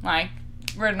 no. Like,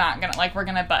 we're not gonna, like, we're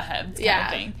gonna butt heads kind of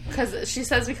thing. Because she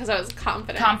says because I was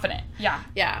confident. Confident, yeah.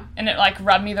 Yeah. And it, like,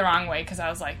 rubbed me the wrong way because I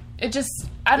was like, it just,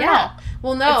 I don't know.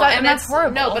 Well, no. And that's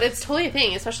horrible. No, but it's totally a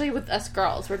thing, especially with us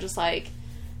girls. We're just like,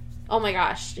 oh my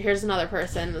gosh, here's another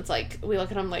person. It's like, we look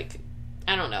at them like,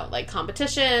 I don't know, like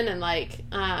competition and like...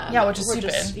 which is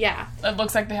stupid. It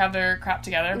looks like they have their crap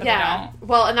together, but they don't.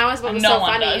 Well, and that was what was so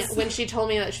funny. When she told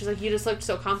me that, she was like, you just looked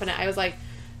so confident. I was like,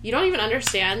 you don't even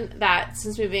understand that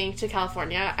since moving to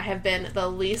California, I have been the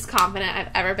least confident I've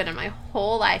ever been in my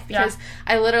whole life. Because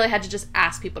I literally had to just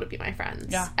ask people to be my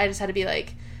friends. Yeah. I just had to be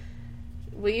like,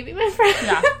 will you be my friend?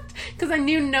 Yeah. Because I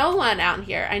knew no one out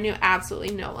here. I knew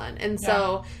absolutely no one. And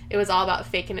so it was all about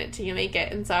faking it till you make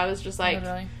it. And so I was just like...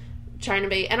 Literally. Trying to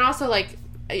be, and also like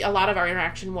a lot of our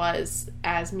interaction was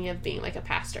as me of being like a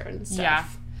pastor and stuff. Yeah,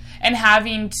 and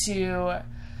having to,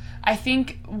 I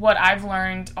think what I've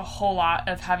learned a whole lot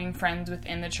of having friends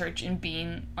within the church and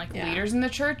being like leaders in the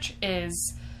church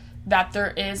is that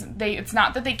it's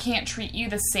not that they can't treat you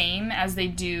the same as they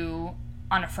do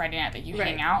on a Friday night that you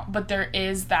hang out, but there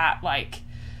is that like.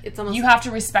 It's almost you have to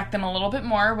respect them a little bit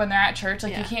more when they're at church.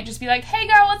 Like you can't just be like, "Hey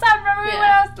girl, what's up? Remember we went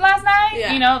out last night?"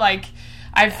 Yeah. You know, like.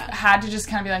 I've had to just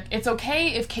kind of be like, it's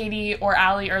okay if Katie or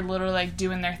Allie are literally, like,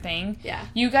 doing their thing. Yeah.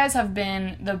 You guys have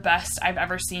been the best I've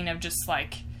ever seen of just,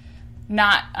 like,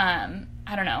 not, I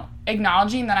don't know,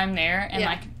 acknowledging that I'm there and,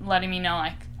 like, letting me know,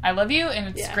 like, I love you and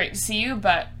it's great to see you,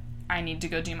 but I need to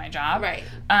go do my job. Right.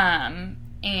 And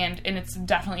it's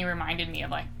definitely reminded me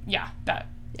of, like, that...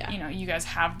 Yeah. You know, you guys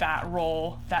have that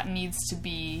role that needs to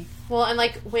be... Well, and,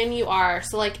 like, when you are...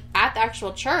 So, like, at the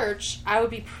actual church, I would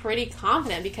be pretty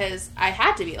confident because I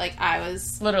had to be. Like, I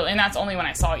was... Literally, and that's only when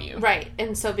I saw you. Right.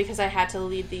 And so, because I had to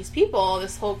lead these people,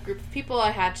 this whole group of people,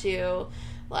 I had to,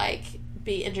 like,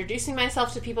 be introducing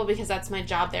myself to people because that's my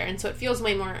job there. And so it feels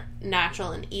way more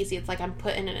natural and easy. It's like I'm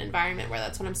put in an environment where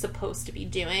that's what I'm supposed to be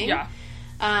doing. Yeah.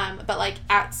 But, like,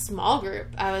 at small group,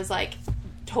 I was, like,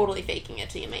 totally faking it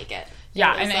till you make it.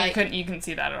 Yeah, and like, you couldn't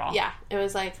see that at all. Yeah, it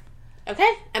was like, okay.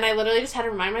 And I literally just had to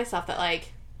remind myself that,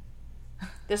 like,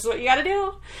 this is what you gotta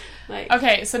do. Like,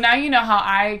 okay, so now you know how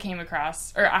I came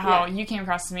across, or how you came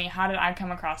across to me. How did I come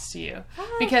across to you?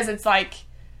 Because it's like,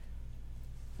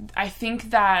 I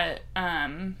think that,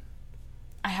 I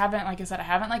haven't, like I said,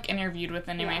 like, interviewed with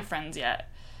any of my friends yet.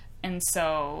 And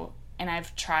so, and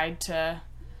I've tried to,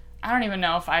 I don't even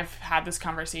know if I've had this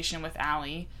conversation with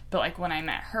Allie, but, like, when I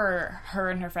met her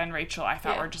and her friend Rachel, I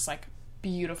thought were just, like,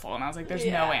 beautiful. And I was like, there's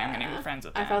no way I'm going to be friends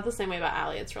with them. I felt the same way about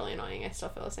Allie. It's really annoying. I still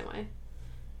feel the same way.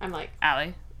 I'm like...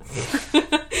 Allie?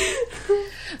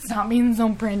 Stop being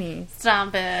so pretty.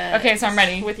 Stop it. Okay, so I'm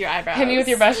ready. With your eyebrows. Hit me with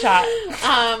your best shot.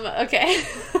 Okay.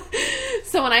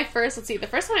 So when I first... Let's see. The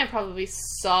first time I probably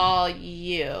saw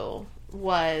you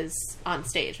was on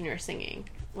stage when you were singing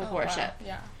with worship. Wow.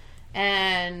 Yeah.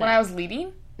 And... When I was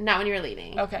leading? Not when you were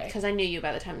leading. Okay. Because I knew you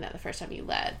by the time that the first time you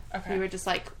led. Okay. You were just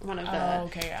like one of the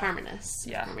harmonists.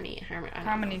 Yeah.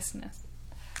 Harmonists.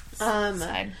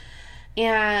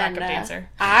 And backup dancer.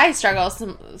 I struggle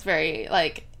very,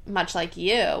 like, much like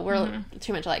you. We're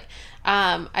too much like.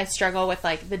 I struggle with,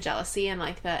 like, the jealousy and,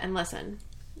 like, and listen,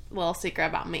 little secret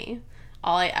about me.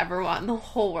 All I ever want in the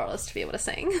whole world is to be able to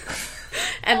sing.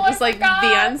 And just, like, be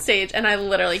on stage. And I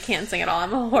literally can't sing at all.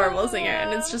 I'm a horrible singer.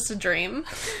 And it's just a dream.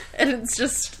 And it's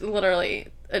just literally...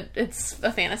 It's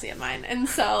a fantasy of mine. And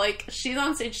so, like, she's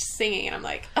on stage singing. And I'm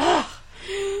like, ugh.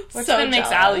 Which so then makes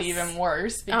Allie even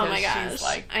worse. Because oh my gosh. She's,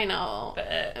 like... I know.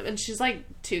 And she's, like,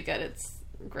 too good. It's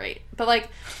great. But, like,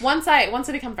 once I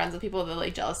become friends with people, the,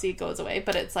 like, jealousy goes away.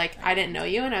 But it's, like, I didn't know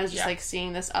you. And I was just, like,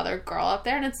 seeing this other girl up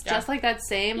there. And it's just, like, that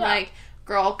same, like...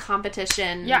 girl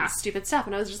competition stupid stuff,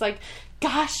 and I was just like,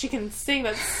 gosh, she can sing,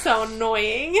 that's so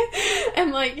annoying.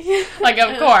 And like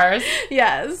of course.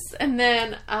 Yes. And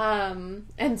then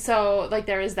and so, like,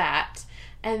 there was that,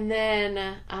 and then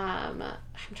I'm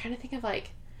trying to think of,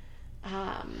 like,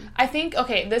 I think,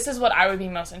 okay, this is what I would be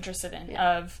most interested in,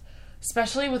 of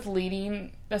especially with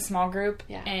leading the small group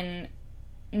and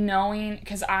knowing,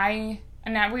 because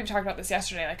and now we've talked about this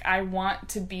yesterday, like, I want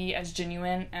to be as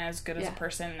genuine and as good as a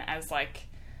person as, like,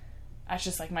 that's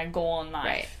just, like, my goal in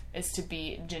life is to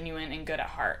be genuine and good at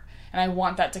heart. And I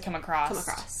want that to come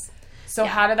across. So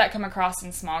how did that come across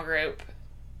in small group?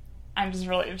 I'm just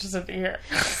really interested to hear.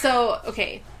 So,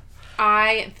 okay,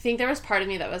 I think there was part of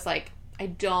me that was like, I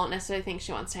don't necessarily think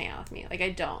she wants to hang out with me. Like, I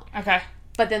don't. Okay.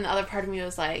 But then the other part of me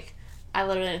was like, I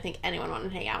literally didn't think anyone wanted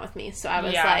to hang out with me. So I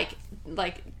was like,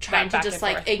 like trying to just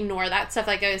like ignore that stuff.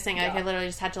 Like I was saying, like I literally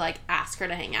just had to like ask her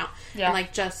to hang out and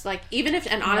like just like even if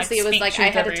and honestly it was like I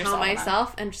had to tell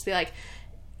myself and just be like,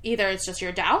 either it's just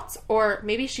your doubts or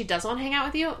maybe she does want to hang out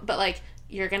with you, but like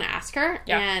you're gonna ask her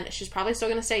and she's probably still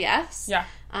gonna say yes.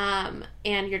 And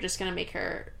you're just gonna make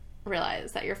her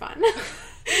realize that you're fun.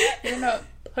 You're gonna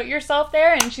put yourself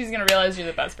there and she's gonna realize you're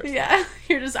the best person.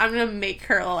 I'm gonna make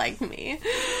her like me.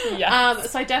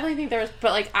 So I definitely think there was,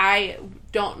 but like I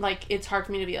don't like, it's hard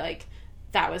for me to be like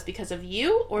that was because of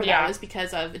you or that was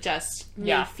because of just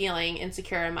me feeling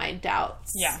insecure in my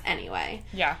doubts anyway.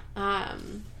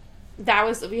 That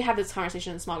was, we have this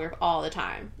conversation in small group all the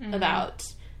time about,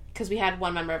 because we had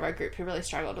one member of our group who really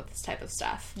struggled with this type of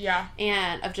stuff.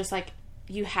 And of just like,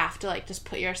 you have to like just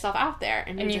put yourself out there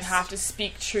and you have to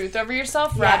speak truth over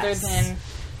yourself rather than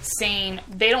saying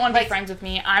they don't want to be friends with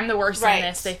me, I'm the worst in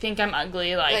this, they think I'm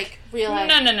ugly, like realize,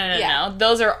 no,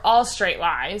 those are all straight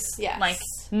lies. Like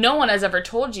no one has ever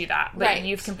told you that, but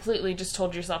you've completely just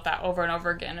told yourself that over and over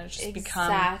again. It's just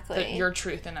become your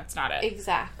truth, and that's not it.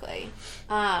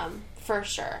 For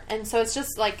sure. And so it's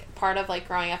just like part of like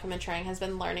growing up and maturing has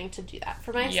been learning to do that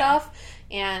for myself.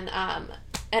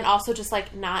 And also just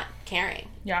like not caring.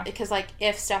 Because like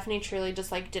if Stephanie truly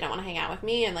just like didn't want to hang out with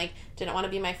me and like didn't want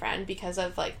to be my friend because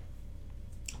of like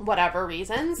whatever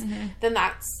reasons, then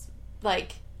that's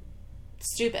like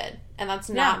stupid and that's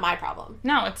not my problem.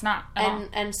 No, it's not.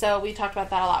 And so we talked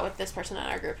about that a lot with this person in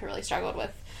our group who really struggled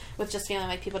with just feeling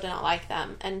like people didn't like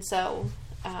them. And so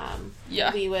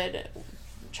we would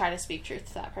try to speak truth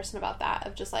to that person about that,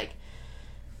 of just like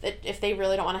that if they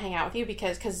really don't want to hang out with you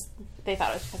because they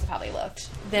thought it was because of how they looked,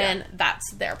 then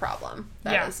that's their problem.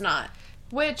 That is not.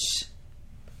 Which,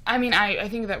 I mean, I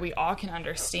think that we all can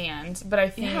understand, but I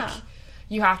think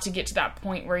you have to get to that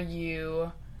point where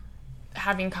you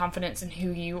having confidence in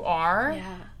who you are,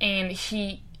 and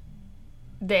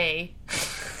they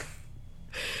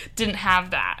didn't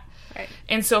have that.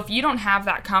 And so if you don't have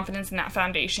that confidence and that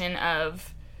foundation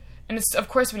of, and it's, of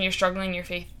course, when you're struggling in your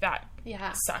faith, that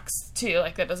sucks too.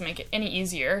 Like, that doesn't make it any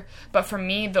easier. But for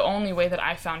me, the only way that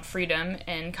I found freedom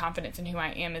and confidence in who I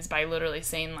am is by literally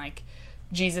saying, like,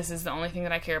 Jesus is the only thing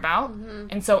that I care about.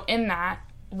 And so in that,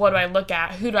 what do I look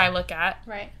at? Who do I look at?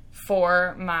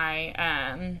 For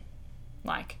my,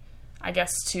 like, I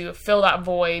guess to fill that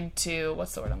void to,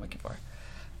 what's the word I'm looking for?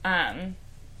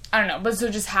 I don't know, but so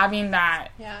just having that,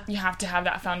 you have to have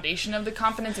that foundation of the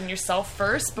confidence in yourself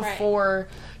first before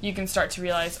you can start to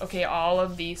realize, okay, all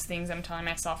of these things I'm telling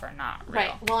myself are not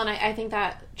real. Well, and I think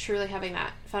that truly having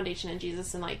that foundation in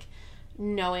Jesus and, like,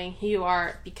 knowing who you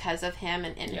are because of him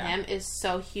and in him is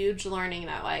so huge, learning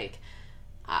that, like,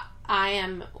 I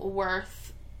am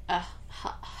worth a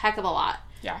heck of a lot.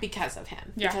 Because of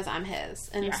him, because I'm his,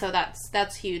 and so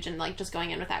that's huge, and like just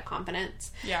going in with that confidence.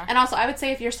 And also, I would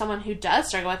say if you're someone who does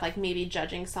struggle with like maybe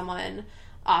judging someone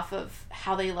off of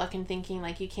how they look and thinking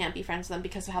like you can't be friends with them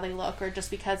because of how they look, or just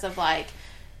because of like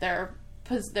their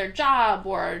job,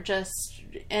 or just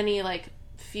any like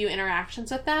few interactions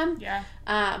with them.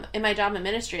 In my job in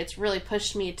ministry, it's really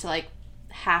pushed me to like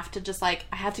have to just like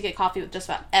I have to get coffee with just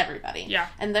about everybody.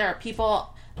 And there are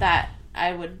people that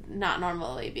I would not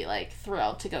normally be, like,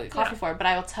 thrilled to go get coffee for. But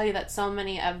I will tell you that so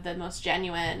many of the most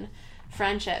genuine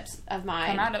friendships of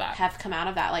mine have come out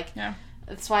of that. Like,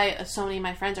 that's why so many of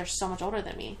my friends are so much older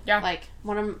than me. Like,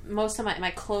 most of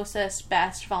my closest,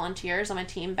 best volunteers on my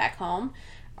team back home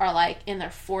are, like, in their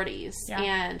 40s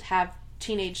and have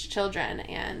teenage children.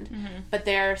 And but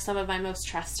they're some of my most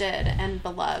trusted and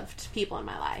beloved people in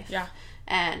my life.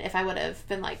 And if I would have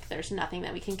been like, there's nothing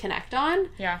that we can connect on,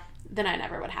 then I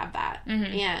never would have that.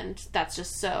 And that's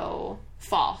just so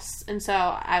false. And so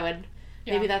I would,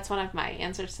 maybe that's one of my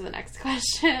answers to the next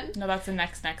question. No, that's the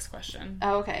next question.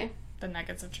 Oh, okay. The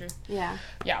nuggets of truth. Yeah,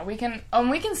 we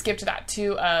can skip to that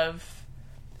too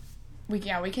we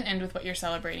can end with what you're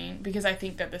celebrating, because I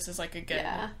think that this is like a good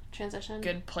transition.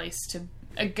 Good place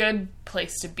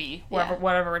to be,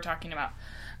 whatever we're talking about.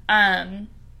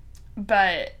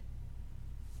 But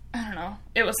I don't know.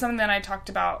 It was something that I talked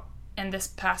about in this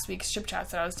past week's Ship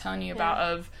Chats that I was telling you about,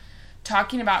 of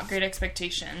talking about Great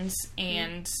Expectations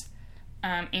and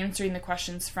answering the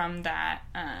questions from that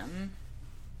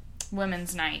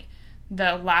women's night.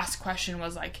 The last question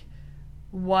was like,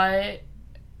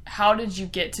 how did you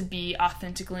get to be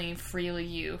authentically and freely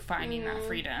you, finding that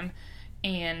freedom?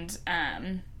 And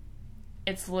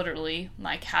it's literally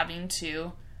like having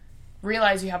to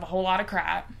realize you have a whole lot of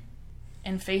crap,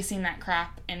 and facing that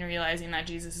crap and realizing that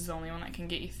Jesus is the only one that can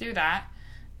get you through that,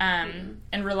 and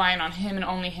relying on him and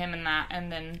only him in that,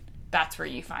 and then that's where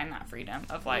you find that freedom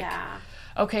of like,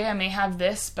 okay, I may have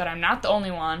this, but I'm not the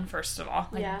only one, first of all.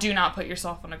 Like, do not put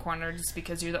yourself in a corner just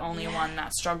because you're the only one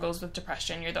that struggles with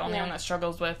depression. You're the only one that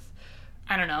struggles with,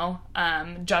 I don't know,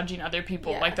 judging other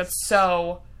people. Like, that's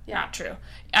so not true.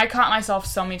 I caught myself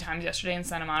so many times yesterday in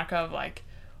Santa Monica of like,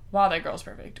 wow, that girl's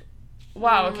perfect.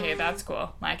 Wow, okay, that's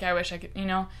cool. Like, I wish I could, you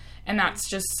know? And that's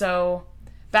just so...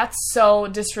 That's so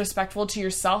disrespectful to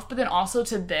yourself, but then also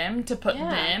to them, to put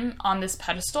them on this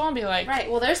pedestal and be like... Right.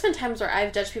 Well, there's been times where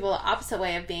I've judged people the opposite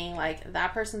way of being like,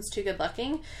 that person's too good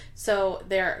looking, so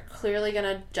they're clearly going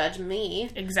to judge me.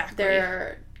 Exactly.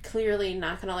 They're clearly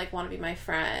not going to, like, want to be my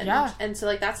friend. Yeah. And so,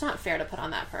 like, that's not fair to put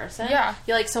on that person. Yeah.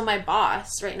 You're like, so my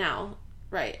boss right now...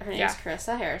 Right, her name's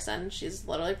Carissa Harrison. She's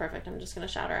literally perfect. I'm just going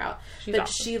to shout her out. She's but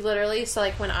awesome. she literally... So,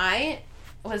 like, when I...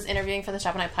 was interviewing for this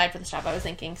job, when I applied for this job, I was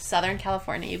thinking, Southern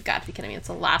California, you've got to be kidding me. It's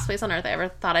the last place on earth I ever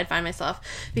thought I'd find myself,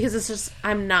 because it's just,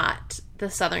 I'm not the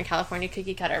Southern California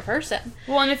cookie cutter person.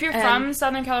 Well, and if you're from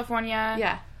Southern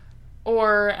California,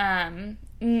 or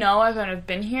I've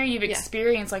been here, you've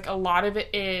experienced, like, a lot of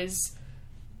it is,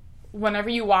 whenever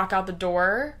you walk out the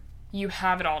door, you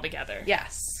have it all together.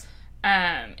 Yes.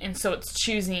 And so it's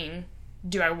choosing,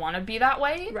 do I want to be that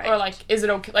way? Right. Or, like, is it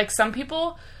okay? Like, some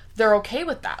people... they're okay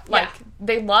with that. Like,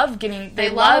 they love getting... They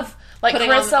love... Like,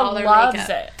 Carissa loves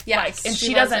it. Yes, like, and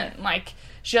she doesn't, like...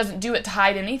 She doesn't do it to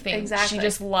hide anything. Exactly. She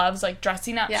just loves, like,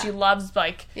 dressing up. Yeah. She loves,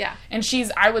 like... Yeah. And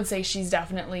I would say she's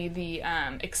definitely the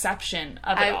exception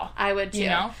of it all. I would, too. You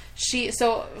know?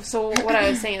 So what I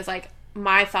was saying is, like,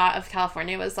 my thought of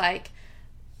California was, like,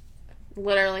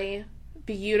 literally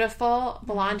beautiful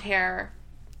blonde hair...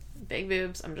 big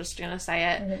boobs, I'm just gonna say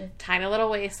it, tiny little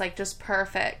waist, like, just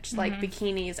perfect, like,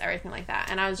 bikinis, everything like that.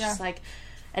 And I was just like,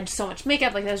 and so much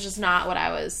makeup, like, that's just not what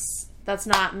that's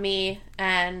not me.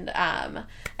 And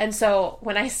so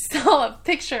when I saw a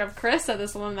picture of Carissa,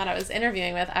 this woman that I was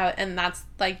interviewing with, and that's,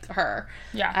 like, her,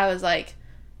 I was like,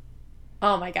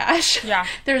 oh my gosh. Yeah.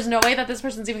 There's no way that this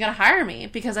person's even going to hire me,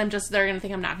 because they're going to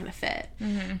think I'm not going to fit.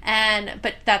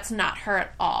 But that's not her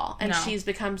at all. And she's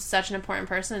become such an important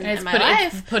person in my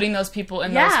life. It's putting those people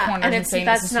in those corners and saying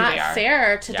this is who they are. That's not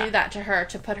fair to do that to her,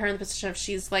 to put her in the position of,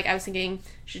 she's like, I was thinking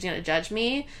she's going to judge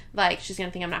me. Like, she's going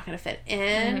to think I'm not going to fit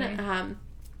in.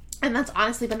 And that's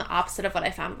honestly been the opposite of what I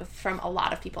found from a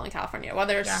lot of people in California. While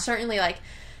there's certainly, like,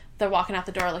 they're walking out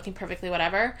the door looking perfectly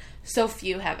whatever, so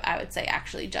few have, I would say,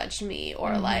 actually judged me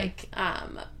or like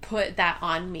put that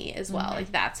on me as well.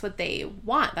 Like, that's what they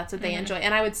want, that's what they enjoy.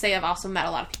 And I would say I've also met a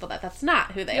lot of people that's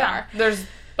not who they are. There's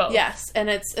both. Yes.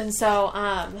 And so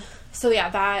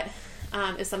that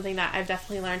is something that I've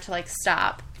definitely learned to, like,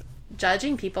 stop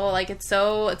judging people. Like, it's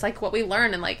like what we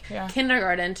learn in, like,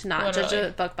 kindergarten, to not judge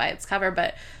a book by its cover.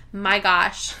 But my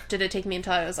gosh, did it take me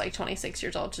until I was, like, 26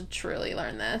 years old to truly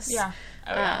learn this.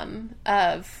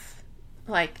 Of,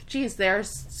 like, geez,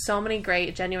 there's so many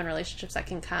great, genuine relationships that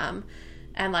can come,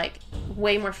 and, like,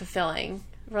 way more fulfilling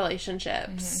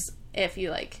relationships if you,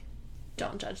 like,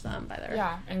 don't judge them by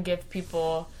their... and give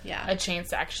people a chance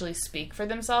to actually speak for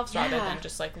themselves rather than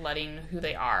just, like, letting who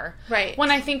they are. Right. When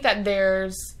I think that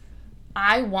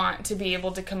I want to be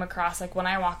able to come across, like, when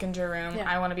I walk into a room,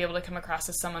 I want to be able to come across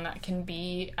as someone that can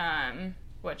be,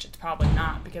 which it's probably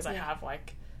not, because I have,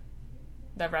 like,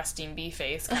 the resting bee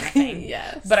face kind of thing.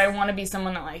 Yes. But I want to be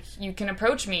someone that, like, you can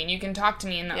approach me and you can talk to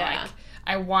me, and that, like,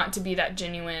 I want to be that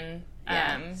genuine,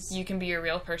 you can be a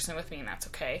real person with me, and that's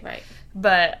okay. Right.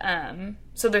 But,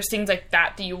 so there's things like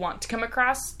that you want to come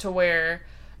across to where,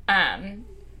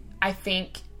 I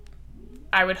think...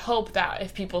 I would hope that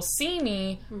if people see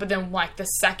me, but then, like, the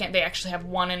second they actually have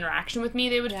one interaction with me,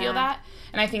 they would feel that.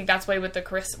 And I think that's why with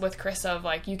Carissa, of,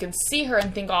 like, you can see her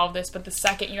and think all of this, but the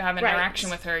second you have an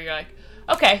interaction with her, you're like,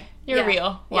 okay, you're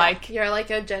real. Yeah. Like, you're, like,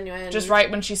 a genuine... Just right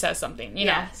when she says something, you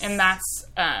know? And that's,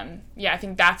 I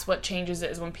think that's what changes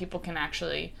it, is when people can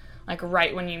actually, like,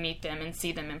 right when you meet them and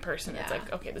see them in person, it's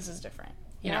like, okay, this is different.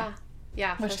 You know?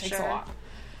 Yeah, which takes a lot.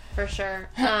 For sure.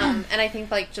 And I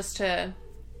think, like, just to...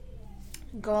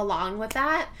 go along with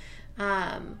that,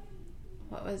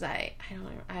 what was I don't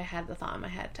remember. I had the thought in my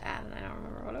head to add, and I don't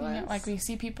remember what it was. Like, we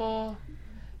see people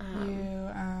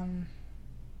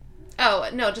oh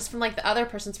no, just from, like, the other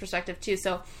person's perspective too.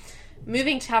 So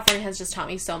moving to California has just taught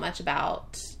me so much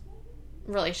about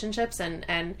relationships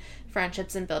and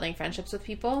friendships and building friendships with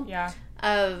people. Yeah.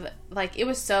 Of, like, it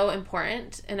was so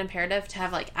important and imperative to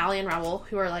have, like, Allie and Raul,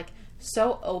 who are, like,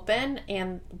 so open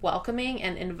and welcoming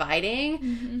and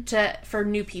inviting for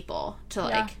new people to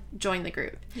like join the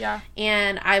group. Yeah.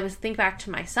 And I was think back to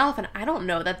myself, and I don't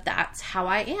know that that's how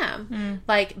I am.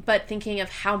 Like, but thinking of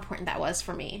how important that was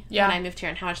for me when I moved here,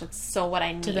 and how much that's so what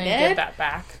I needed to then give that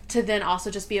back. To then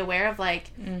also just be aware of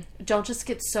like, don't just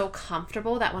get so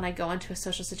comfortable that when I go into a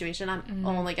social situation, I'm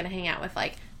only going to hang out with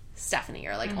like Stephanie,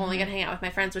 or like only going to hang out with my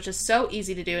friends, which is so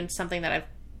easy to do, and something that I've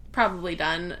probably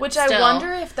done. Which still. I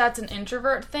wonder if that's an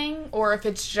introvert thing, or if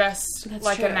it's just that's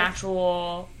like true. A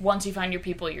natural, once you find your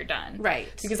people, you're done. Right.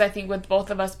 Because I think with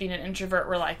both of us being an introvert,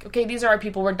 we're like, okay, these are our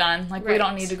people, we're done. Like, we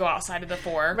don't need to go outside of the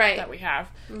four that we have.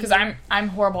 Because I'm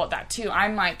horrible at that, too.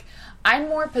 I'm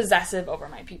more possessive over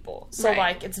my people. So,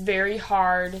 like, it's very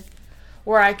hard,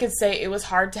 where I could say it was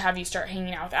hard to have you start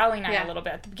hanging out with Allie and I a little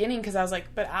bit at the beginning, because I was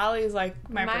like, but Allie's, like,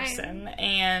 my person.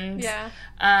 And,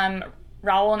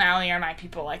 Raul and Allie are my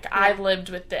people. Like, I've lived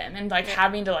with them. And, like,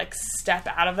 having to, like, step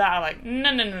out of that, I'm like,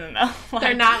 no. Like,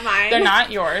 they're not mine. They're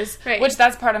not yours. Which,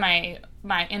 that's part of my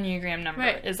Enneagram number,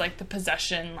 is, like, the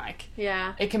possession. Like,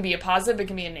 it can be a positive, it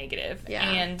can be a negative.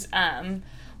 And,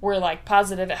 we're, like,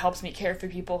 positive, it helps me care for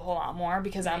people a whole lot more,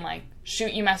 because I'm like,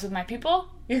 shoot, you mess with my people,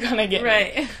 you're gonna get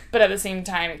me. But at the same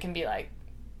time, it can be like,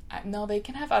 no, they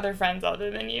can have other friends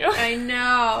other than you. I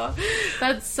know.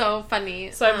 That's so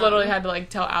funny. So I've literally had to, like,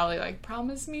 tell Allie, like,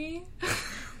 promise me.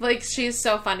 Like, she's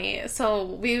so funny. So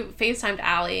we FaceTimed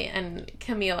Allie and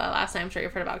Camila last night. I'm sure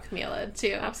you've heard about Camila,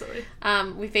 too. Absolutely.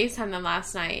 We FaceTimed them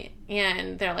last night,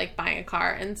 and they're, like, buying a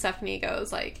car, and Stephanie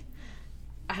goes, like,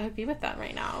 I would be with them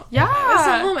right now. Yeah. I was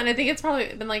at home, and I think it's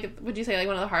probably been, like, would you say, like,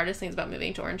 one of the hardest things about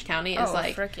moving to Orange County is,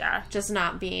 like, just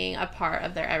not being a part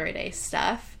of their everyday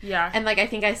stuff. Yeah. And, like, I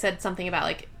think I said something about,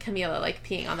 like, Camila, like,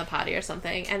 peeing on the potty or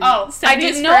something. And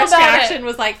Stephanie's first reaction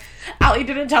was, like, Allie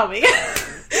didn't tell me.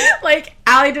 Like,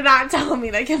 Allie did not tell me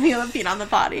that Camila peed on the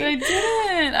potty. I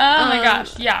didn't. Oh, my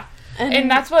gosh. Yeah.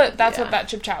 And that's what that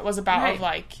chip chat was about, of,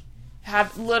 like,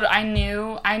 I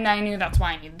knew that's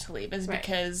why I needed to leave, is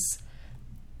because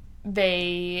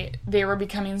they were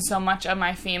becoming so much of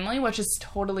my family, which is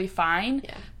totally fine,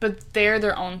 but they're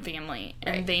their own family,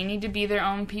 and they need to be their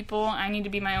own people, I need to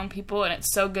be my own people, and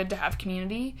it's so good to have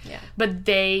community, but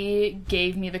they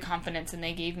gave me the confidence, and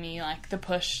they gave me, like, the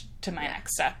push to my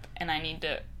next step, and I need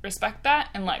to respect that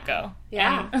and let go.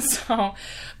 And so,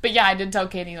 but I did tell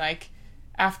Katie, like,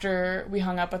 after we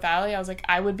hung up with Allie, I was like,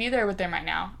 I would be there with them right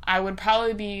now. I would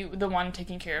probably be the one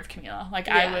taking care of Camila. Like,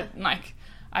 I would, like,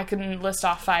 I couldn't list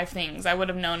off 5 things. I would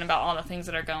have known about all the things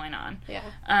that are going on. Yeah.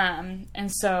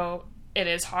 And so it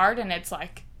is hard, and it's,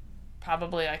 like,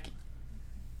 probably, like,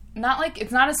 not, like,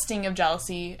 it's not a sting of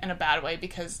jealousy in a bad way,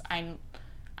 because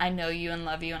I know you and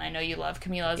love you, and I know you love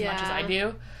Camila as much as I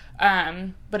do.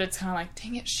 But it's kind of like,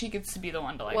 dang it, she gets to be the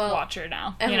one to, like, watch her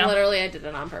now. And literally, I did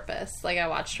it on purpose. Like, I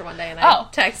watched her one day, and I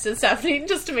texted Stephanie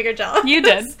just to make her jealous. You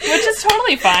did, which is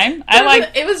totally fine.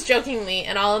 It was jokingly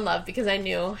and all in love, because I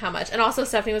knew how much. And also,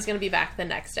 Stephanie was going to be back the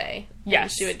next day.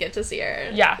 Yes. She would get to see her.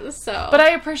 Yeah. So. But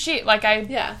I appreciate, like,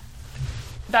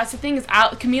 that's the thing, is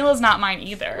Camila's not mine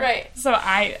either. Right. So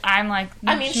I'm like,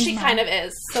 I mean, she kind of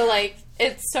is. So, like,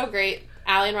 it's so great.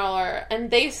 Allie and Raul are,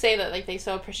 and they say that, like, they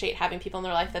so appreciate having people in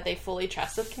their life that they fully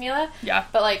trust with Camila. Yeah.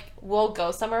 But, like, we'll go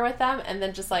somewhere with them, and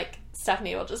then just, like,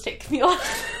 Stephanie will just take Camila.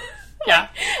 Yeah.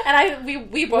 And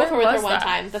we both were with her one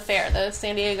time, the fair, the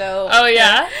San Diego. Oh,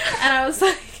 yeah. Fair. And I was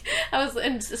like,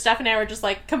 and Steph and I were just,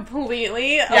 like,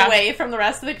 completely away from the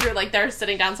rest of the group. Like, they're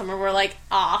sitting down somewhere. We're, like,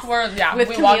 off. We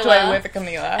Camila. Walked away with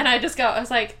Camila. And I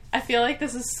was like, I feel like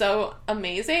this is so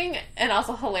amazing and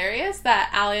also hilarious that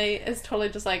Allie is totally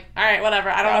just like, all right, whatever.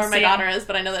 I don't know where my daughter is,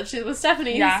 but I know that she's with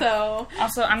Stephanie, so.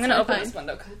 Also, I'm going to open this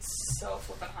window because it's so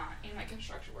flippin' hot, and my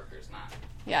construction worker's not.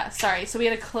 Yeah, sorry. So we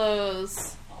had to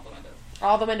close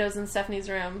all the windows in Stephanie's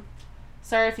room.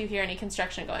 Sorry if you hear any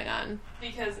construction going on.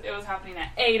 Because it was happening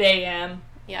at 8 a.m.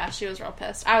 Yeah, she was real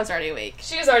pissed. I was already awake.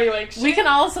 She was already awake. We can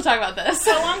also talk about this.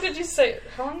 How long did you say?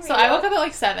 So I woke up at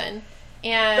like 7.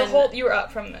 And you were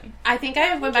up from then. I think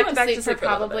I went back to sleep for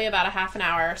probably about a half an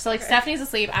hour. So, like, Stephanie's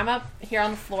asleep. I'm up here on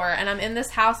the floor, and I'm in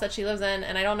this house that she lives in,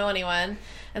 and I don't know anyone.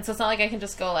 And so it's not like I can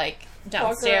just go, like,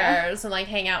 downstairs and, like,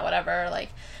 hang out, whatever. Like,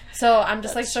 so I'm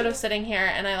just, sort of sitting here,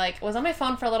 and I, like, was on my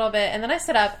phone for a little bit, and then I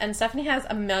sit up, and Stephanie has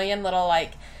a million little,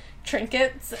 like,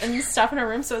 trinkets and stuff in her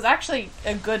room. So it was actually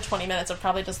a good 20 minutes of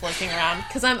probably just looking around.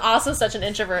 Because I'm also such an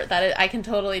introvert that I can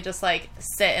totally just, like,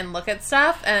 sit and look at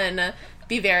stuff and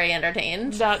be very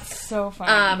entertained. That's so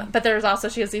funny. But there was also,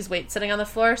 she has these weights sitting on the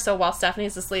floor, so while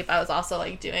Stephanie's asleep, I was also,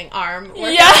 like, doing arm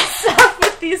workouts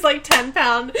with these, like,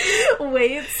 10-pound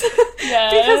weights.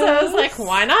 Yes. Because I was like,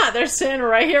 why not? They're sitting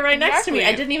right here, right next to me.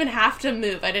 I didn't even have to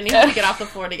move. I didn't even have to get off the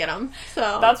floor to get them.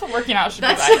 So that's what working out should be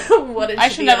like. What it should I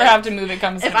should never have to move. It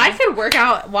comes to me. If I could work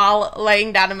out while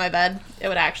laying down in my bed, it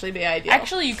would actually be ideal.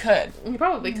 Actually, you could. You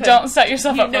probably could. Don't set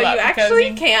yourself up for that. No, you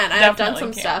actually can. I've done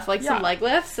some can. stuff, like some leg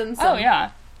lifts and some... Oh, yeah.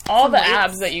 All the weights.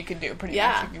 abs that you could do, pretty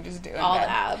much, you can just do in all bed.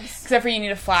 the abs. Except for you need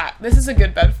a flat. This is a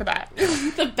good bed for that.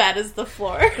 The bed is the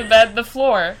floor. The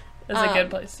floor is a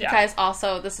good place, yeah. Guys,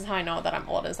 also, this is how I know that I'm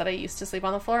old, is that I used to sleep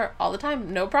on the floor all the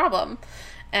time, no problem.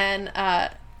 And,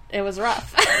 it was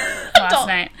rough. Last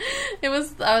night. I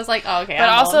was like, oh, okay, but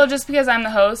I'm also, old. just because I'm the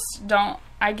host,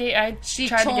 she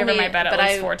tried to give her my bed at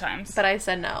least 4 times. But I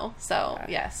said no, so,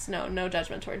 yes, no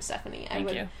judgment towards Stephanie.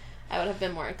 Thank you. I would have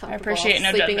been more comfortable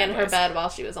sleeping in her bed while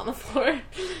she was on the floor.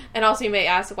 And also, you may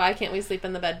ask, why can't we sleep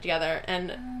in the bed together?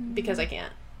 And because I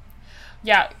can't.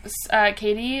 Yeah,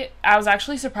 Katie, I was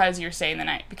actually surprised you were staying the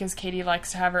night, because Katie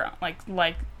likes to have her,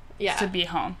 to be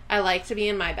home. I like to be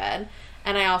in my bed,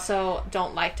 and I also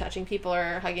don't like touching people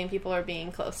or hugging people or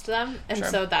being close to them, and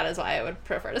so that is why I would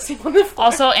prefer to sleep on the floor.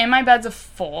 Also, and my bed's a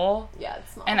full. Yeah,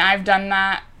 it's not. And I've done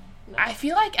that. No. I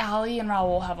feel like Allie and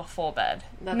Raul have a full bed.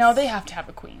 No, they have to have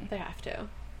a queen. They have to.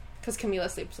 Because Camila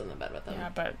sleeps in the bed with them. Yeah,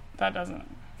 but that doesn't...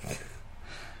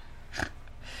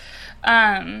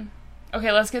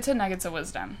 Okay, let's get to nuggets of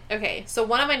wisdom. Okay, so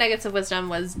one of my nuggets of wisdom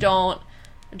was don't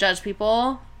judge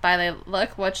people by their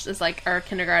look, which is, like, our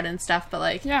kindergarten stuff, but,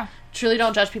 like, truly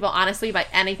don't judge people, honestly, by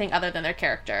anything other than their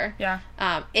character. Yeah.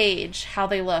 Age, how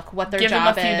they look, what their job is. Give them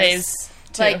a few days,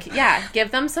 too. Like,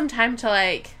 give them some time to,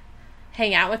 like,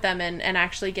 hang out with them and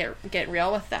actually get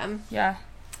real with them. Yeah.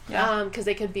 Because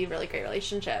they could be really great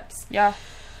relationships. Yeah.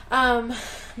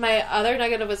 My other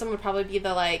nugget of wisdom would probably be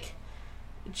the, like,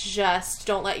 just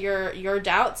don't let your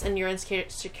doubts and your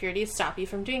insecurities stop you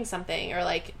from doing something or,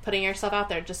 like, putting yourself out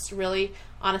there. Just really,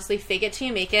 honestly, fake it till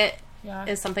you make it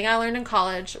is something I learned in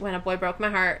college when a boy broke my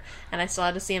heart and I still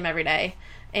had to see him every day.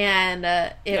 And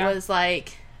it was,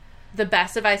 like, the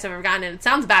best advice I've ever gotten. And it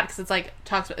sounds bad because it's, like,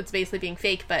 it's basically being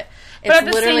fake, but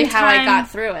it's literally how I got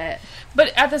through it. But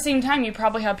at the same time, you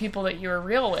probably have people that you're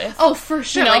real with. Oh, for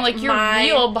sure. You know, like you're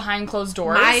real behind closed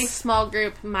doors. My small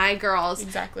group, my girls,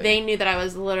 exactly. They knew that I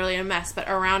was literally a mess. But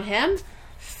around him,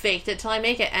 faked it till I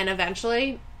make it. And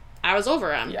eventually, I was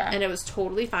over him. Yeah. And it was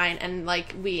totally fine. And,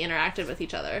 like, we interacted with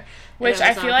each other. Which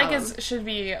I feel like should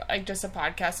be, like, just a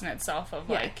podcast in itself of,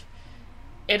 like,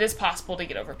 it is possible to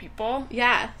get over people.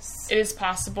 Yes. It is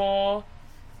possible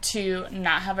to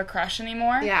not have a crush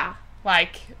anymore. Yeah.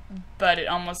 Like, but it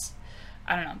almost...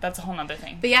 I don't know. That's a whole nother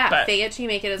thing. But fake it till you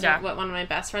make it is what one of my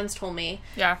best friends told me.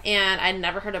 Yeah. And I'd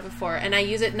never heard it before. And I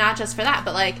use it not just for that,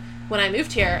 but, like, when I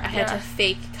moved here, I had to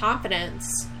fake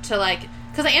confidence to, like...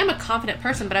 Because I am a confident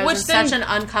person, but I was in such an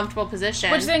uncomfortable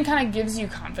position. Which then kind of gives you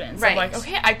confidence. Right. Of, like,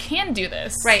 okay, I can do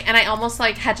this. Right. And I almost,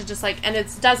 like, had to just, like... And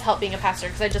it does help being a pastor,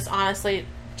 because I just honestly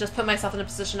just put myself in a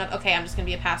position of, okay, I'm just going to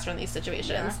be a pastor in these situations.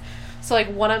 Yeah. So,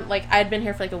 like, I'd been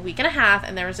here for, like, a week and a half,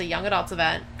 and there was a young adults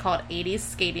event called 80s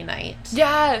Skating Night.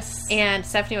 Yes! And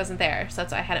Stephanie wasn't there, so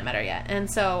that's why I hadn't met her yet. And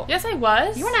so... Yes, I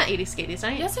was. You were not 80s Skating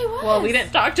Night? Yes, I was. Well, we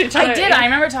didn't talk to each other. I did. I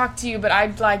remember talking to you, but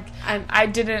I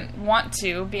didn't want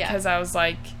to, because I was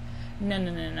like, no.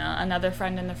 Another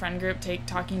friend in the friend group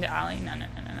talking to Allie. No.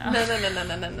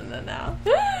 No.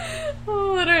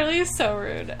 Literally so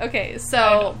rude. Okay,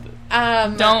 so...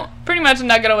 pretty much a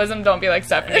nugget of wisdom, don't be like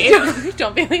Stephanie.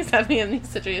 Don't be like Stephanie in these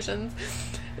situations.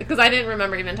 Because I didn't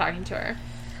remember even talking to her.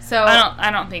 So I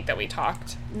don't think that we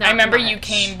talked. I remember you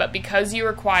came, but because you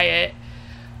were quiet,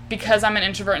 because I'm an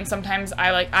introvert and sometimes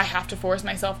I have to force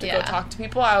myself to go talk to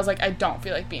people, I was like, I don't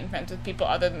feel like being friends with people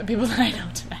other than the people that I know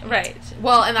tonight. Right.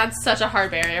 Well, and that's such a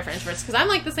hard barrier for introverts, because I'm,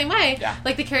 like, the same way. Yeah.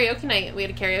 Like, the karaoke night, we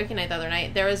had a karaoke night the other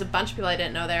night. There was a bunch of people I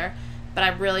didn't know there, but I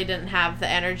really didn't have the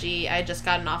energy. I had just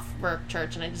gotten off work,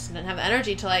 church, and I just didn't have the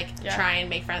energy to, like, try and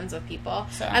make friends with people.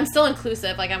 So I'm still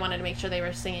inclusive. Like, I wanted to make sure they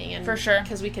were singing. And, for sure.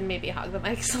 Because we can maybe hog the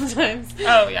mic sometimes.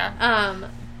 Oh, yeah.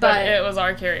 But it was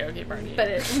our karaoke party.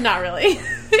 But not really.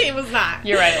 It was not.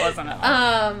 You're right, it wasn't at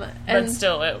all. But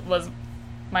still, it was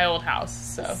my old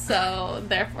house, So,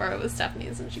 therefore, it was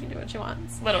Stephanie's, and she can do what she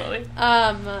wants. Literally.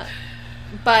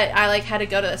 But I, like, had to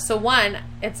go to this. So, one,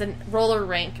 it's a roller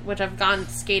rink, which I've gone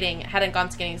skating. Hadn't gone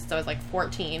skating since I was, like,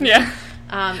 14. Yeah.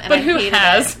 And but who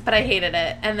has? But I hated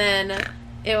it. And then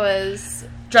it was...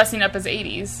 Dressing up as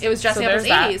 80s. It was dressing up as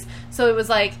 80s. So, it was,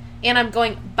 like... and I'm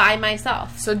going by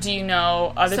myself. So do you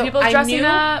know other people dressing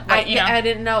up? Like, I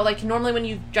didn't know. Like, normally when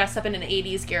you dress up in an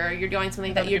 80s gear, you're doing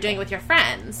something that you're doing with your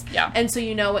friends. Yeah. And so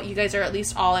you know what, you guys are at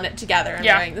least all in it together and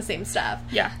wearing the same stuff.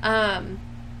 Yeah.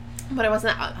 But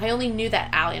I only knew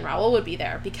that Allie and Raul would be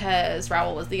there because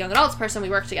Raul was the young adults person. We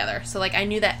worked together. So, like, I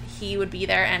knew that he would be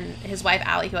there, and his wife,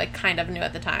 Allie, who I kind of knew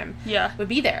at the time, would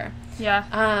be there. Yeah.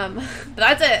 But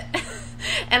that's it.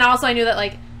 And also I knew that,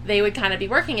 like, they would kind of be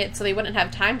working it, so they wouldn't have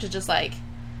time to just, like,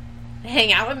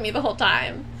 hang out with me the whole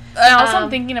time. And also I'm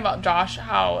thinking about Josh,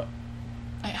 how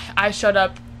I showed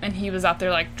up and he was out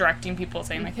there, like, directing people,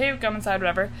 saying, like, hey, come inside,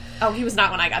 whatever. Oh, he was not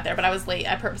when I got there, but I was late.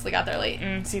 I purposely got there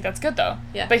late. See, that's good, though.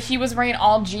 Yeah. But he was wearing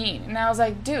all jean. And I was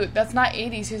like, dude, that's not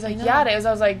 80s. He was like, yeah, it is.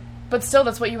 I was like, but still,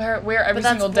 that's what you wear every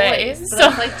single day. So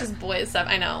that's, like, just boys stuff.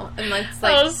 I know. And, like, it's,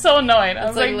 like, that was so annoying. I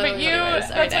was like, but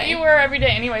that's what you wear every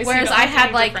day anyway. Whereas I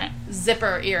had, like,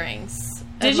 zipper earrings.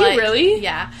 Did you really?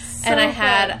 Yeah. So and I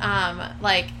had,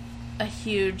 like, a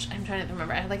huge, I'm trying to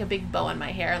remember, I had, like, a big bow in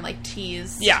my hair and, like,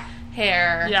 teased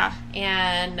hair. Yeah.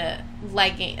 And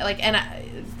legging, like, and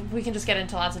we can just get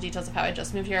into lots of details of how I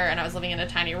just moved here, and I was living in a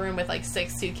tiny room with, like,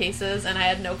 6 suitcases, and I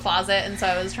had no closet, and so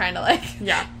I was trying to, like,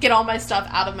 get all my stuff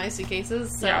out of my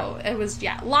suitcases. So it was,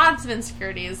 lots of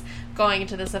insecurities going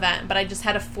into this event, but I just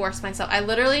had to force myself. I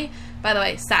literally, by the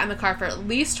way, sat in the car for at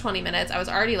least 20 minutes. I was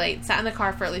already late. Sat in the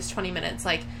car for at least 20 minutes.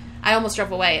 Like, I almost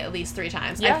drove away at least 3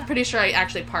 times. Yeah. I'm pretty sure I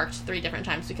actually parked 3 different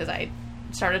times because I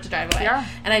started to drive away. Yeah.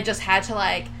 And I just had to,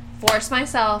 like, force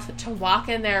myself to walk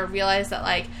in there, realize that,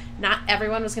 like, not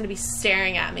everyone was going to be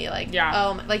staring at me, like,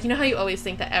 like, you know how you always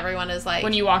think that everyone is, like...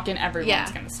 When you walk in,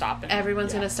 everyone's going to stop.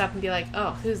 Everyone's going to stop and be like,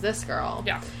 oh, who's this girl?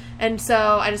 Yeah. And so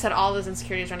I just had all those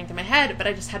insecurities running through my head, but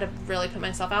I just had to really put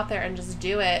myself out there and just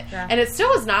do it. Yeah. And it still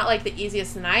was not, like, the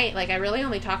easiest night. Like, I really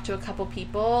only talked to a couple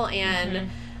people,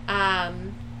 and,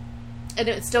 and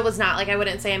it still was not, like, I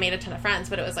wouldn't say I made a ton of friends,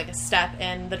 but it was, like, a step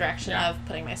in the direction of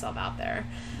putting myself out there.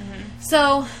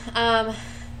 So,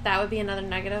 that would be another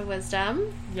nugget of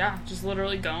wisdom. Yeah, just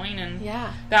literally going, and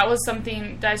that was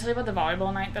something. Did I tell you about the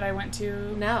volleyball night that I went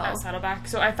to? No. At Saddleback.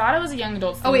 So I thought it was a young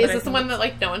adults thing. Oh wait, is this the one that,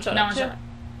 like, no one showed up to?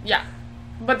 Yeah.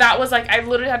 But that was, like, I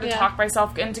literally had to talk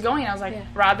myself into going. I was like,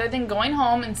 rather than going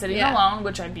home and sitting alone,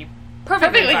 which I'd be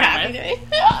perfectly happy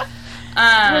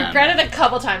with. Regretted a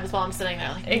couple times while I'm sitting there,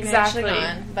 like, exactly.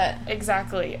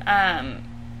 Exactly.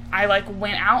 I, like,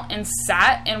 went out and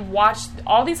sat and watched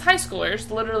all these high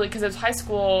schoolers, literally, because it was high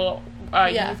school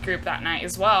youth group that night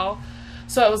as well.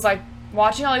 So it was, like,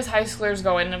 watching all these high schoolers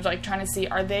go in, and I was, like, trying to see,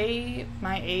 are they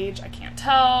my age? I can't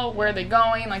tell. Where are they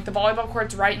going? Like, the volleyball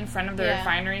court's right in front of the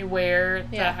refinery where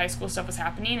the high school stuff was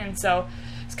happening, and so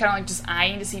it's kind of, like, just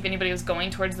eyeing to see if anybody was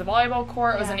going towards the volleyball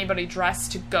court. Was anybody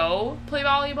dressed to go play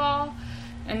volleyball?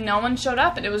 And no one showed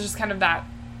up, and it was just kind of that,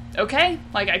 okay,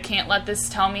 like, I can't let this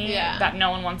tell me that no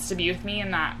one wants to be with me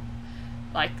and that,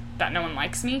 like, that no one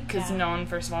likes me, because no one,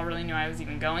 first of all, really knew I was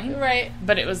even going. Right.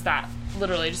 But it was that,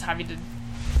 literally, just having to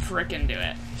frickin' do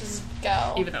it. Just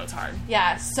go. Even though it's hard.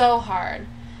 Yeah, so hard.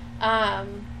 I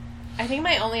think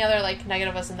my only other, like,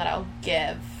 negative wisdom that I'll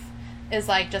give is,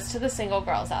 like, just to the single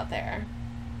girls out there,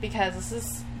 because this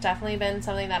has definitely been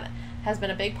something that has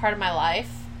been a big part of my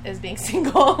life, is being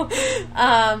single.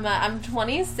 I'm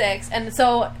 26, and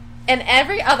so in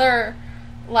every other,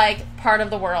 like, part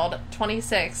of the world,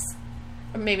 26,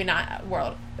 maybe not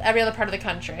world, every other part of the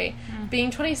country, being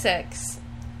 26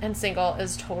 and single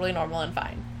is totally normal and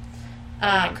fine.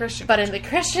 But in the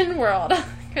Christian world,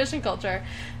 Christian culture,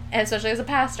 and especially as a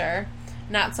pastor,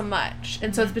 not so much.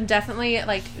 And so it's been definitely,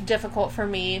 like, difficult for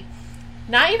me,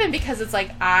 not even because it's,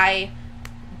 like, I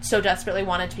so desperately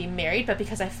wanted to be married, but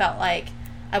because I felt like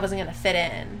I wasn't going to fit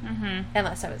in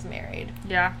unless I was married.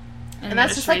 Yeah. And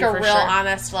that's just, like, a real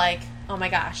honest, like, oh my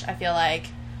gosh, I feel like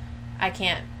I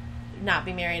can't not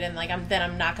be married, and, like, I'm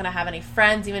not going to have any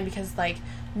friends, even because, like,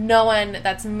 no one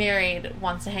that's married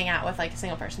wants to hang out with, like, a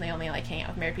single person. They only, like, hang out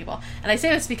with married people. And I say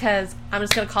this because I'm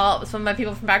just going to call up some of my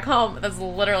people from back home. That's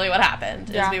literally what happened.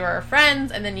 Is we were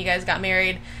friends, and then you guys got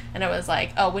married, and it was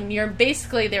like, oh, when you're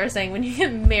basically, they were saying, when you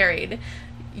get married,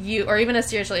 you, or even a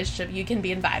serious relationship, you can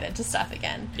be invited to stuff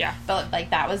again. Yeah. But,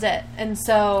 like, that was it. And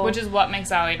so... Which is what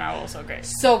makes Allie and Raul so great.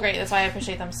 So great. That's why I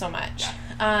appreciate them so much.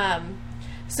 Yeah.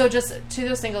 So just to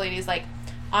those single ladies, like,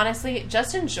 honestly,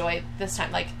 just enjoy this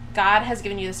time. Like, God has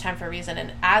given you this time for a reason.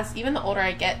 And as, even the older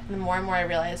I get, the more and more I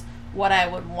realize what I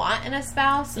would want in a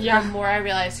spouse. The more I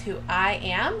realize who I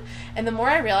am. And the more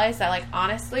I realize that, like,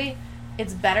 honestly,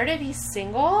 it's better to be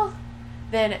single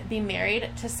than be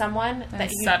married to someone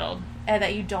that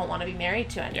you don't want to be married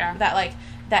to anymore. Yeah. That, like,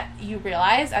 that you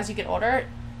realize as you get older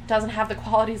doesn't have the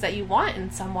qualities that you want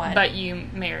in someone. But you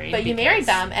married. But you married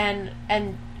them, and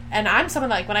I'm someone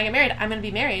that, like, when I get married, I'm going to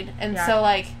be married. And so,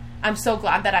 like, I'm so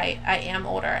glad that I am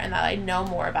older and that I know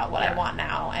more about what I want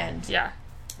now, and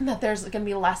that there's going to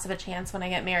be less of a chance when I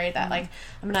get married that, like,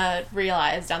 I'm going to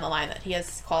realize down the line that he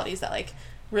has qualities that, like,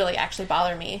 really actually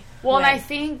bother me. Well, and I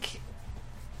think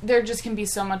there just can be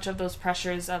so much of those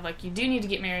pressures of, like, you do need to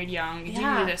get married young, you do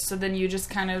need this, so then you just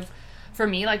kind of, for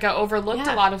me, like, I overlooked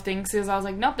a lot of things because I was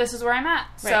like, nope, this is where I'm at,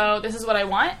 so this is what I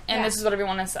want, and this is what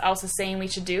everyone else is saying we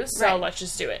should do, so let's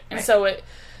just do it. And so it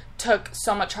took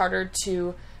so much harder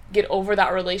to get over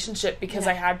that relationship because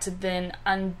I had to then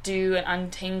undo and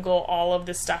untangle all of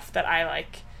the stuff that I,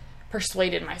 like,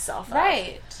 persuaded myself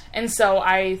of. And so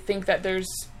I think that there's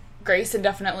grace and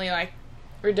definitely, like,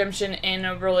 redemption in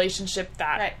a relationship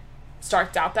that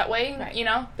starts out that way, you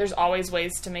know? There's always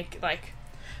ways to make, like...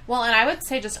 Well, and I would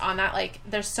say just on that, like,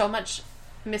 there's so much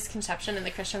misconception in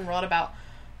the Christian world about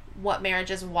what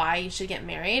marriage is, why you should get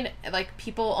married. Like,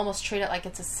 people almost treat it like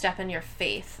it's a step in your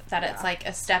faith, that it's, like,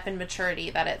 a step in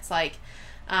maturity, that it's, like...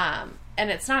 and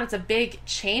it's not. It's a big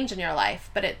change in your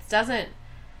life, but it doesn't...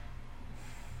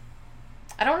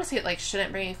 I don't want to say it, like,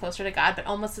 shouldn't bring you closer to God, but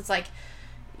almost it's, like,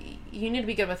 you need to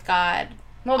be good with God.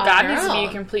 Well, God needs to be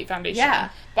a complete foundation. Yeah.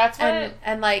 That's what...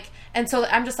 And so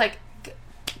I'm just like,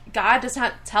 God does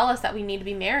not tell us that we need to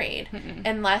be married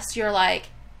unless you're like...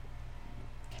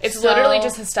 It's literally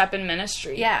just a step in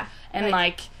ministry. Yeah. And,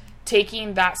 like,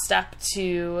 taking that step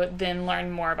to then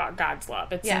learn more about God's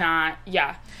love. It's not...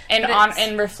 Yeah.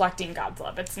 And reflecting God's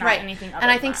love. It's not anything other than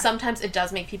And I think sometimes it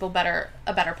does make people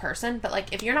a better person. But,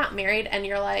 like, if you're not married and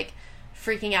you're, like,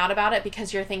 freaking out about it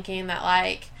because you're thinking that,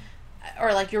 like...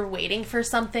 Or, like, you're waiting for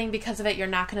something because of it, you're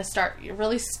not going to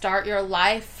really start your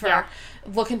life or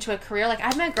look into a career. Like,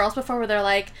 I've met girls before where they're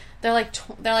like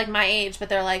my age, but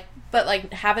they're like,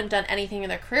 haven't done anything in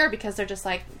their career because they're just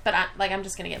like, I'm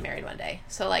just going to get married one day.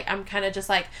 So, like, I'm kind of just,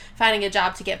 like, finding a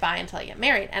job to get by until I get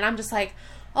married. And I'm just like,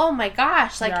 oh my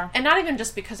gosh. Like, and not even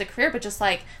just because of career, but just,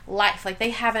 like, life. Like,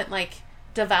 they haven't, like,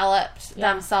 developed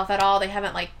themselves at all. They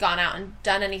haven't, like, gone out and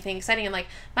done anything exciting. And, like,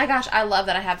 my gosh, I love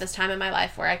that I have this time in my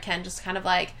life where I can just kind of,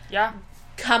 like,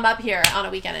 come up here on a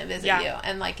weekend and visit you,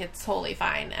 and, like, it's totally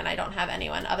fine, and I don't have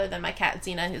anyone other than my cat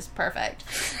Xena, who's perfect,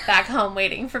 back home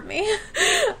waiting for me.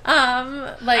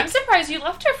 I'm surprised you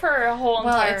left her for a whole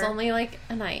entire... Well, it's only, like,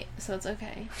 a night, so it's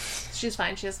okay. She's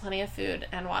fine. She has plenty of food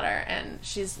and water, and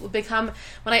she's become...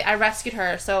 When I rescued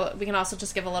her, so we can also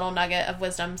just give a little nugget of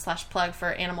wisdom / plug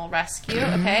for animal rescue,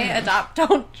 okay? Adopt,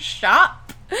 don't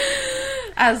shop!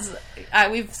 As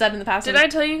we've said in the past. Did I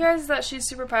tell you guys that she's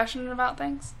super passionate about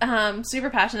things? Super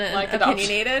passionate and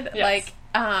opinionated. Yes. Like,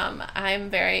 I'm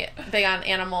very big on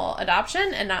animal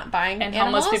adoption and not buying and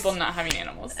animals. homeless people not having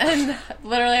animals. And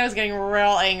literally I was getting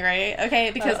real angry,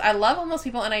 okay? Because I love homeless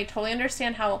people and I totally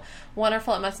understand how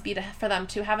wonderful it must be for them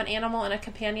to have an animal and a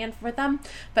companion with them.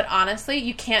 But honestly,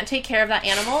 you can't take care of that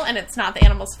animal and it's not the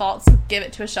animal's fault, so give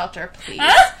it to a shelter, please.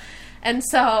 And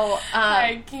so...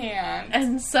 I can't.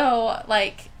 And so,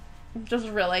 like... just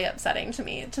really upsetting to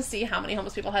me to see how many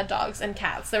homeless people had dogs and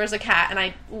cats. There was a cat, and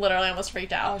I literally almost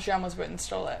freaked out. Oh, she almost went and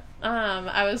stole it.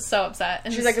 I was so upset.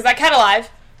 And she's like, is that cat alive?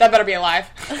 That better be alive.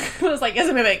 I was like, is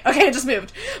it moving? Okay, it just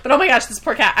moved. But oh my gosh, this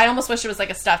poor cat. I almost wish it was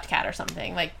like a stuffed cat or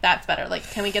something. Like, that's better. Like,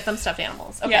 can we get them stuffed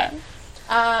animals? Okay.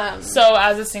 Yeah. So,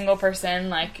 as a single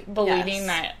person, like, believing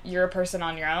that you're a person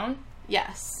on your own.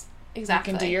 Yes.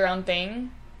 Exactly. You can do your own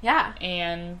thing. Yeah.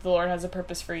 And the Lord has a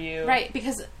purpose for you. Right,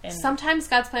 because sometimes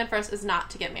God's plan for us is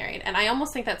not to get married. And I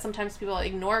almost think that sometimes people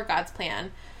ignore God's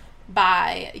plan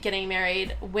by getting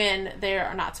married when they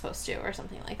are not supposed to or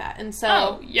something like that. And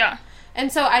so... And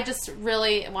so I just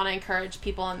really want to encourage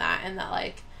people in that, and that,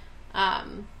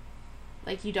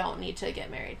 like, you don't need to get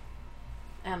married.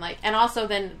 And, like, and also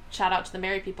then shout out to the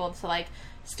married people to, like,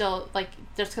 still, like,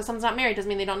 just because someone's not married doesn't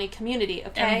mean they don't need community,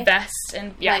 okay? Invest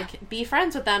and, like, be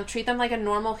friends with them, treat them like a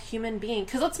normal human being.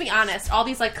 Because let's be honest, all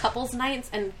these, like, couples nights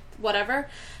and whatever,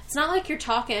 it's not like you're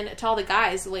talking to all the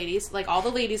guys, ladies. Like, all the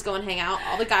ladies go and hang out,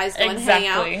 all the guys go and hang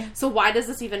out. So why does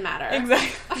this even matter?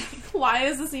 Exactly. Why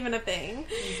is this even a thing?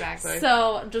 Exactly.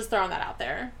 So, just throwing that out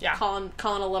there. Yeah. Calling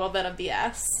a little bit of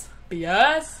BS.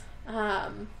 BS?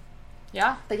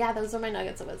 Yeah. But yeah, those are my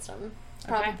nuggets of wisdom.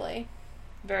 Probably. Okay.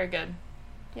 Very good.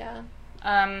 Yeah.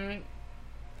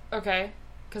 Okay.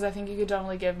 Because I think you could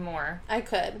definitely give more. I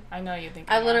could. I know you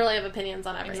think. I literally have opinions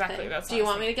on everything. Exactly. Do you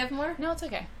want me to give more? No, it's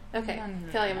okay. Okay.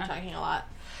 I feel like I'm talking a lot.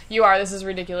 You are. This is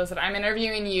ridiculous that I'm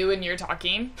interviewing you and you're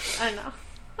talking. I know.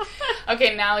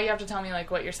 Okay, now you have to tell me,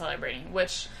 like, what you're celebrating,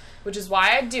 which is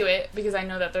why I do it, because I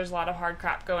know that there's a lot of hard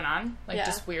crap going on, like,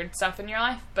 just weird stuff in your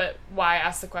life, but why I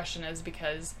ask the question is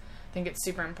because I think it's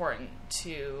super important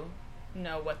to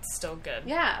know what's still good.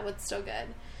 Yeah, what's still good.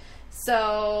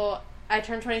 So, I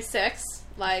turned 26,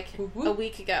 like, a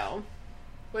week ago.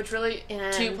 Which really,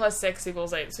 2 + 6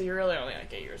 = 8, so you're really only,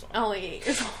 like, 8 years old. Only 8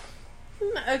 years old.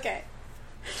 Okay.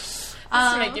 Just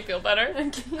to make you feel better.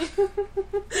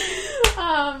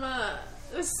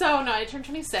 So, no, I turned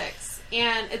 26,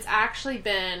 and it's actually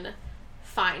been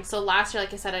fine. So, last year,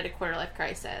 like I said, I had a quarter-life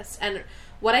crisis, and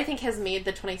what I think has made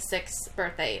the 26th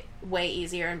birthday way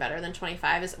easier and better than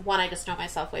 25 is, one, I just know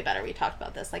myself way better. We talked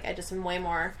about this. Like, I just am way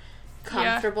more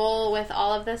comfortable with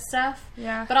all of this stuff.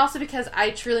 Yeah. But also because I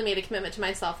truly made a commitment to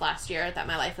myself last year that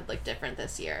my life would look different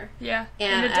this year. Yeah.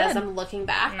 And as I'm looking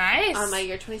back on my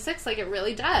year 26, like, it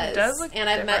really does. It does look different.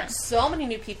 I've met so many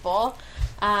new people,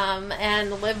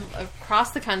 and live across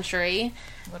the country.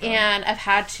 Literally. And I've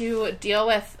had to deal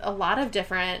with a lot of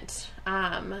different,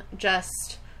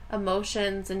 just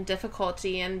emotions and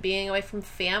difficulty, and being away from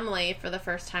family for the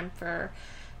first time for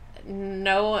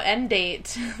no end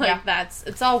date.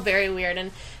 It's all very weird,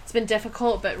 and it's been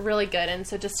difficult but really good. And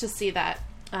so just to see that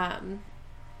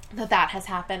that has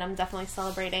happened, I'm definitely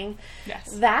celebrating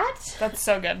that's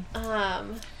so good.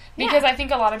 Because I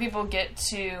think a lot of people get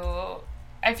to,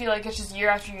 I feel like it's just year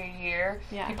after year,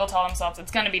 people tell themselves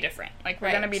it's going to be different, like,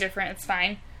 we're going to be different, it's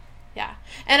fine.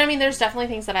 And I mean, there's definitely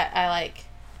things that I like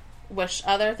wish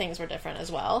other things were different as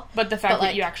well. But the fact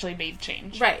that you actually made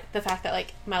change. Right. The fact that,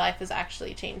 like, my life has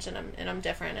actually changed, and I'm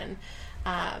different, and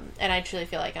I truly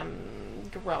feel like I'm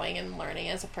growing and learning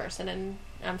as a person, and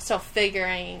I'm still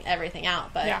figuring everything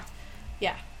out, but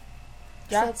yeah.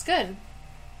 So it's good.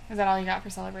 Is that all you got for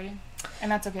celebrating?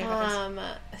 And that's okay with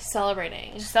us.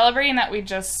 Celebrating that we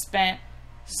just spent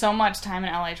so much time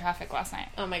in LA traffic last night.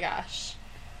 Oh my gosh.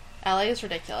 LA is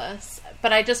ridiculous.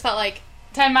 But I just felt like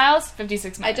 10 miles,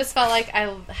 56 minutes. I just felt like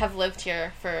I have lived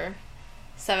here for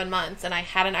 7 months, and I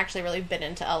hadn't actually really been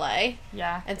into LA.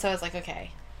 Yeah. And so I was like,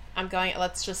 okay, I'm going.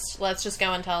 Let's just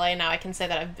go into LA now. I can say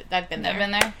that I've been there. I've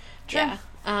been there. True. Yeah.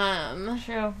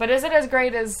 True. But is it as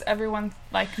great as everyone,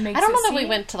 like, makes it I don't know seem? that we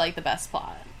went to, like, the best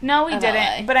spot. No, we didn't.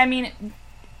 LA. But I mean,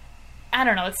 I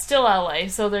don't know. It's still LA,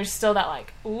 so there's still that,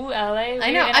 like, ooh, LA.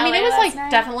 I know. I mean, it was, like,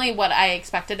 definitely what I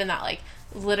expected in that, like,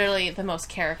 literally the most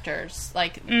characters,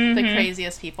 like, the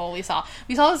craziest people we saw.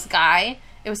 We saw this guy.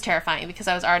 It was terrifying because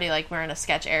I was already, like, we're in a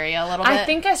sketch area a little bit. I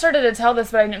think I started to tell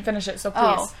this, but I didn't finish it, so please.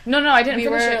 Oh. No, I didn't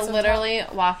finish it. We were literally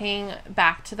walking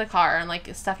back to the car, and, like,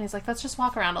 Stephanie's like, let's just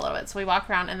walk around a little bit. So we walk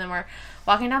around, and then we're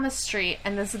walking down the street,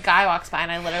 and this guy walks by,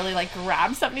 and I literally, like,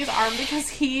 grab Stephanie's arm because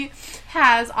he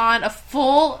has on a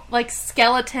full, like,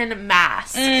 skeleton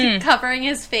mask covering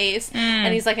his face,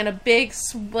 and he's, like, in a big,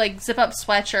 like, zip-up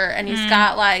sweatshirt, and he's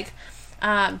got, like,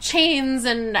 chains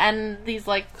and these,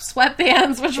 like,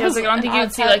 sweatbands, which was like, I don't think you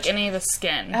would see, like, any of the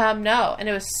skin. No, and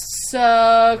it was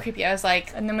so creepy. I was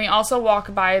like... And then we also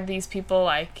walk by these people,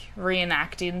 like,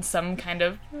 reenacting some kind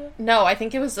of... No, I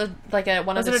think it was one of the...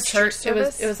 Was it a church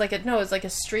service? It was like a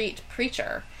street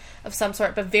preacher of some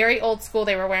sort, but very old school.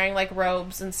 They were wearing, like,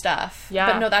 robes and stuff.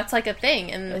 Yeah. But no, that's, like, a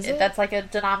thing, and that's, like, a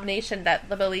denomination that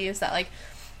believes that, like,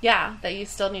 that you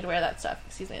still need to wear that stuff.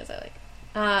 Excuse me as I,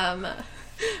 like...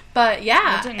 But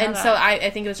yeah, and so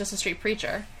I think it was just a street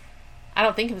preacher. I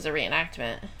don't think it was a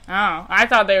reenactment. Oh, I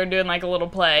thought they were doing, like, a little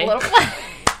play.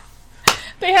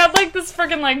 They had, like, this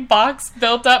freaking, like, box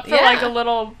built up for, like, a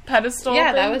little pedestal.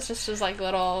 Yeah, thing. That was just like,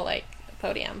 little, like,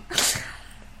 podium.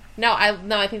 No,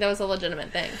 I think that was a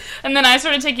legitimate thing. And then I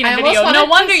started taking a video. No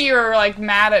wonder you were, like,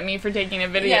 mad at me for taking a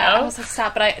video. Yeah, I was like,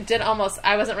 stop. But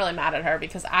I wasn't really mad at her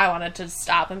because I wanted to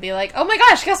stop and be like, oh my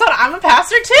gosh, guess what? I'm a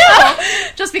pastor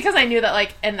too! Just because I knew that,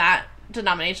 like, in that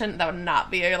denomination, that would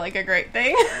not be, like, a great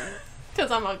thing.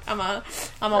 Because I'm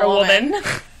a woman.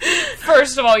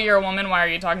 First of all, you're a woman. Why are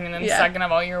you talking to them? Yeah. Second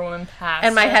of all, you're a woman pastor.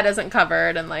 And my head isn't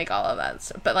covered and, like, all of that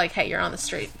stuff. But, like, hey, you're on the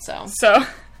street, so...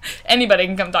 Anybody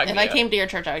can come talk to you. If I came to your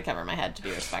church, I would cover my head to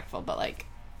be respectful, but, like,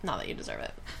 not that you deserve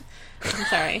it. I'm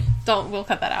sorry. We'll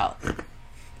cut that out.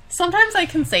 Sometimes I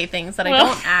can say things that I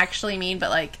don't actually mean,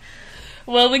 but, like...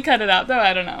 Will we cut it out, though?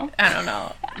 I don't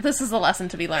know. This is a lesson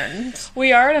to be learned.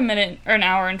 We are at an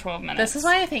hour and 12 minutes. This is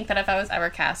why I think that if I was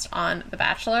ever cast on The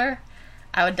Bachelor,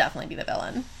 I would definitely be the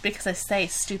villain. Because I say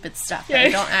stupid stuff that I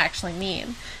don't actually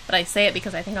mean. But I say it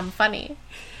because I think I'm funny.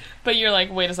 But you're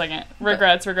like, wait a second.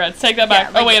 Regrets. Take that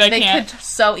back. Like, I can't. They could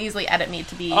so easily edit me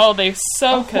to be a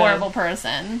horrible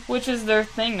person. Which is their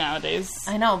thing nowadays.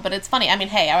 I know, but it's funny. I mean,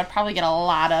 hey, I would probably get a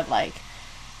lot of, like,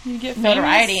 You get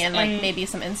notoriety and like maybe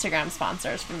some Instagram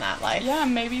sponsors from that life. Yeah,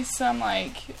 maybe some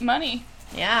like money.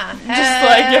 Yeah, just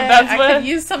like if that's I what could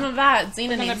use some of that.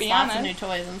 Xena needs lots of new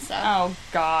toys and stuff. Oh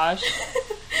gosh,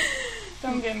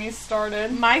 don't get me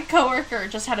started. My coworker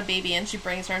just had a baby and she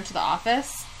brings her into the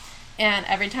office, and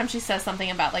every time she says something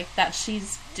about like that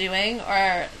she's doing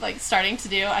or like starting to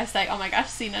do, I say, "Oh my gosh,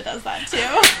 Xena does that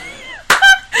too."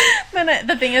 Then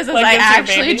the thing is like, I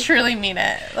actually truly mean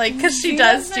it, like because she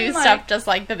does do stuff just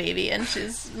like the baby, and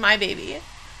she's my baby.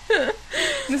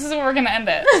 This is where we're gonna end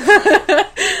it.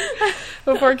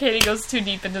 Before Katie goes too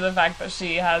deep into the fact that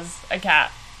she has a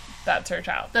cat that's her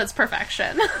child. That's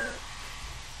perfection.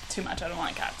 Too much. I don't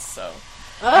like cats, so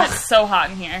it's so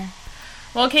hot in here.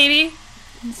 Well, Katie,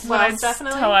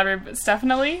 definitely tell everybody.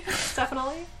 Stephanie.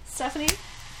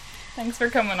 Thanks for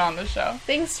coming on the show.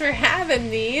 Thanks for having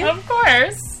me. Of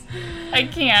course. I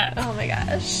can't. Oh my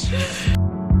gosh.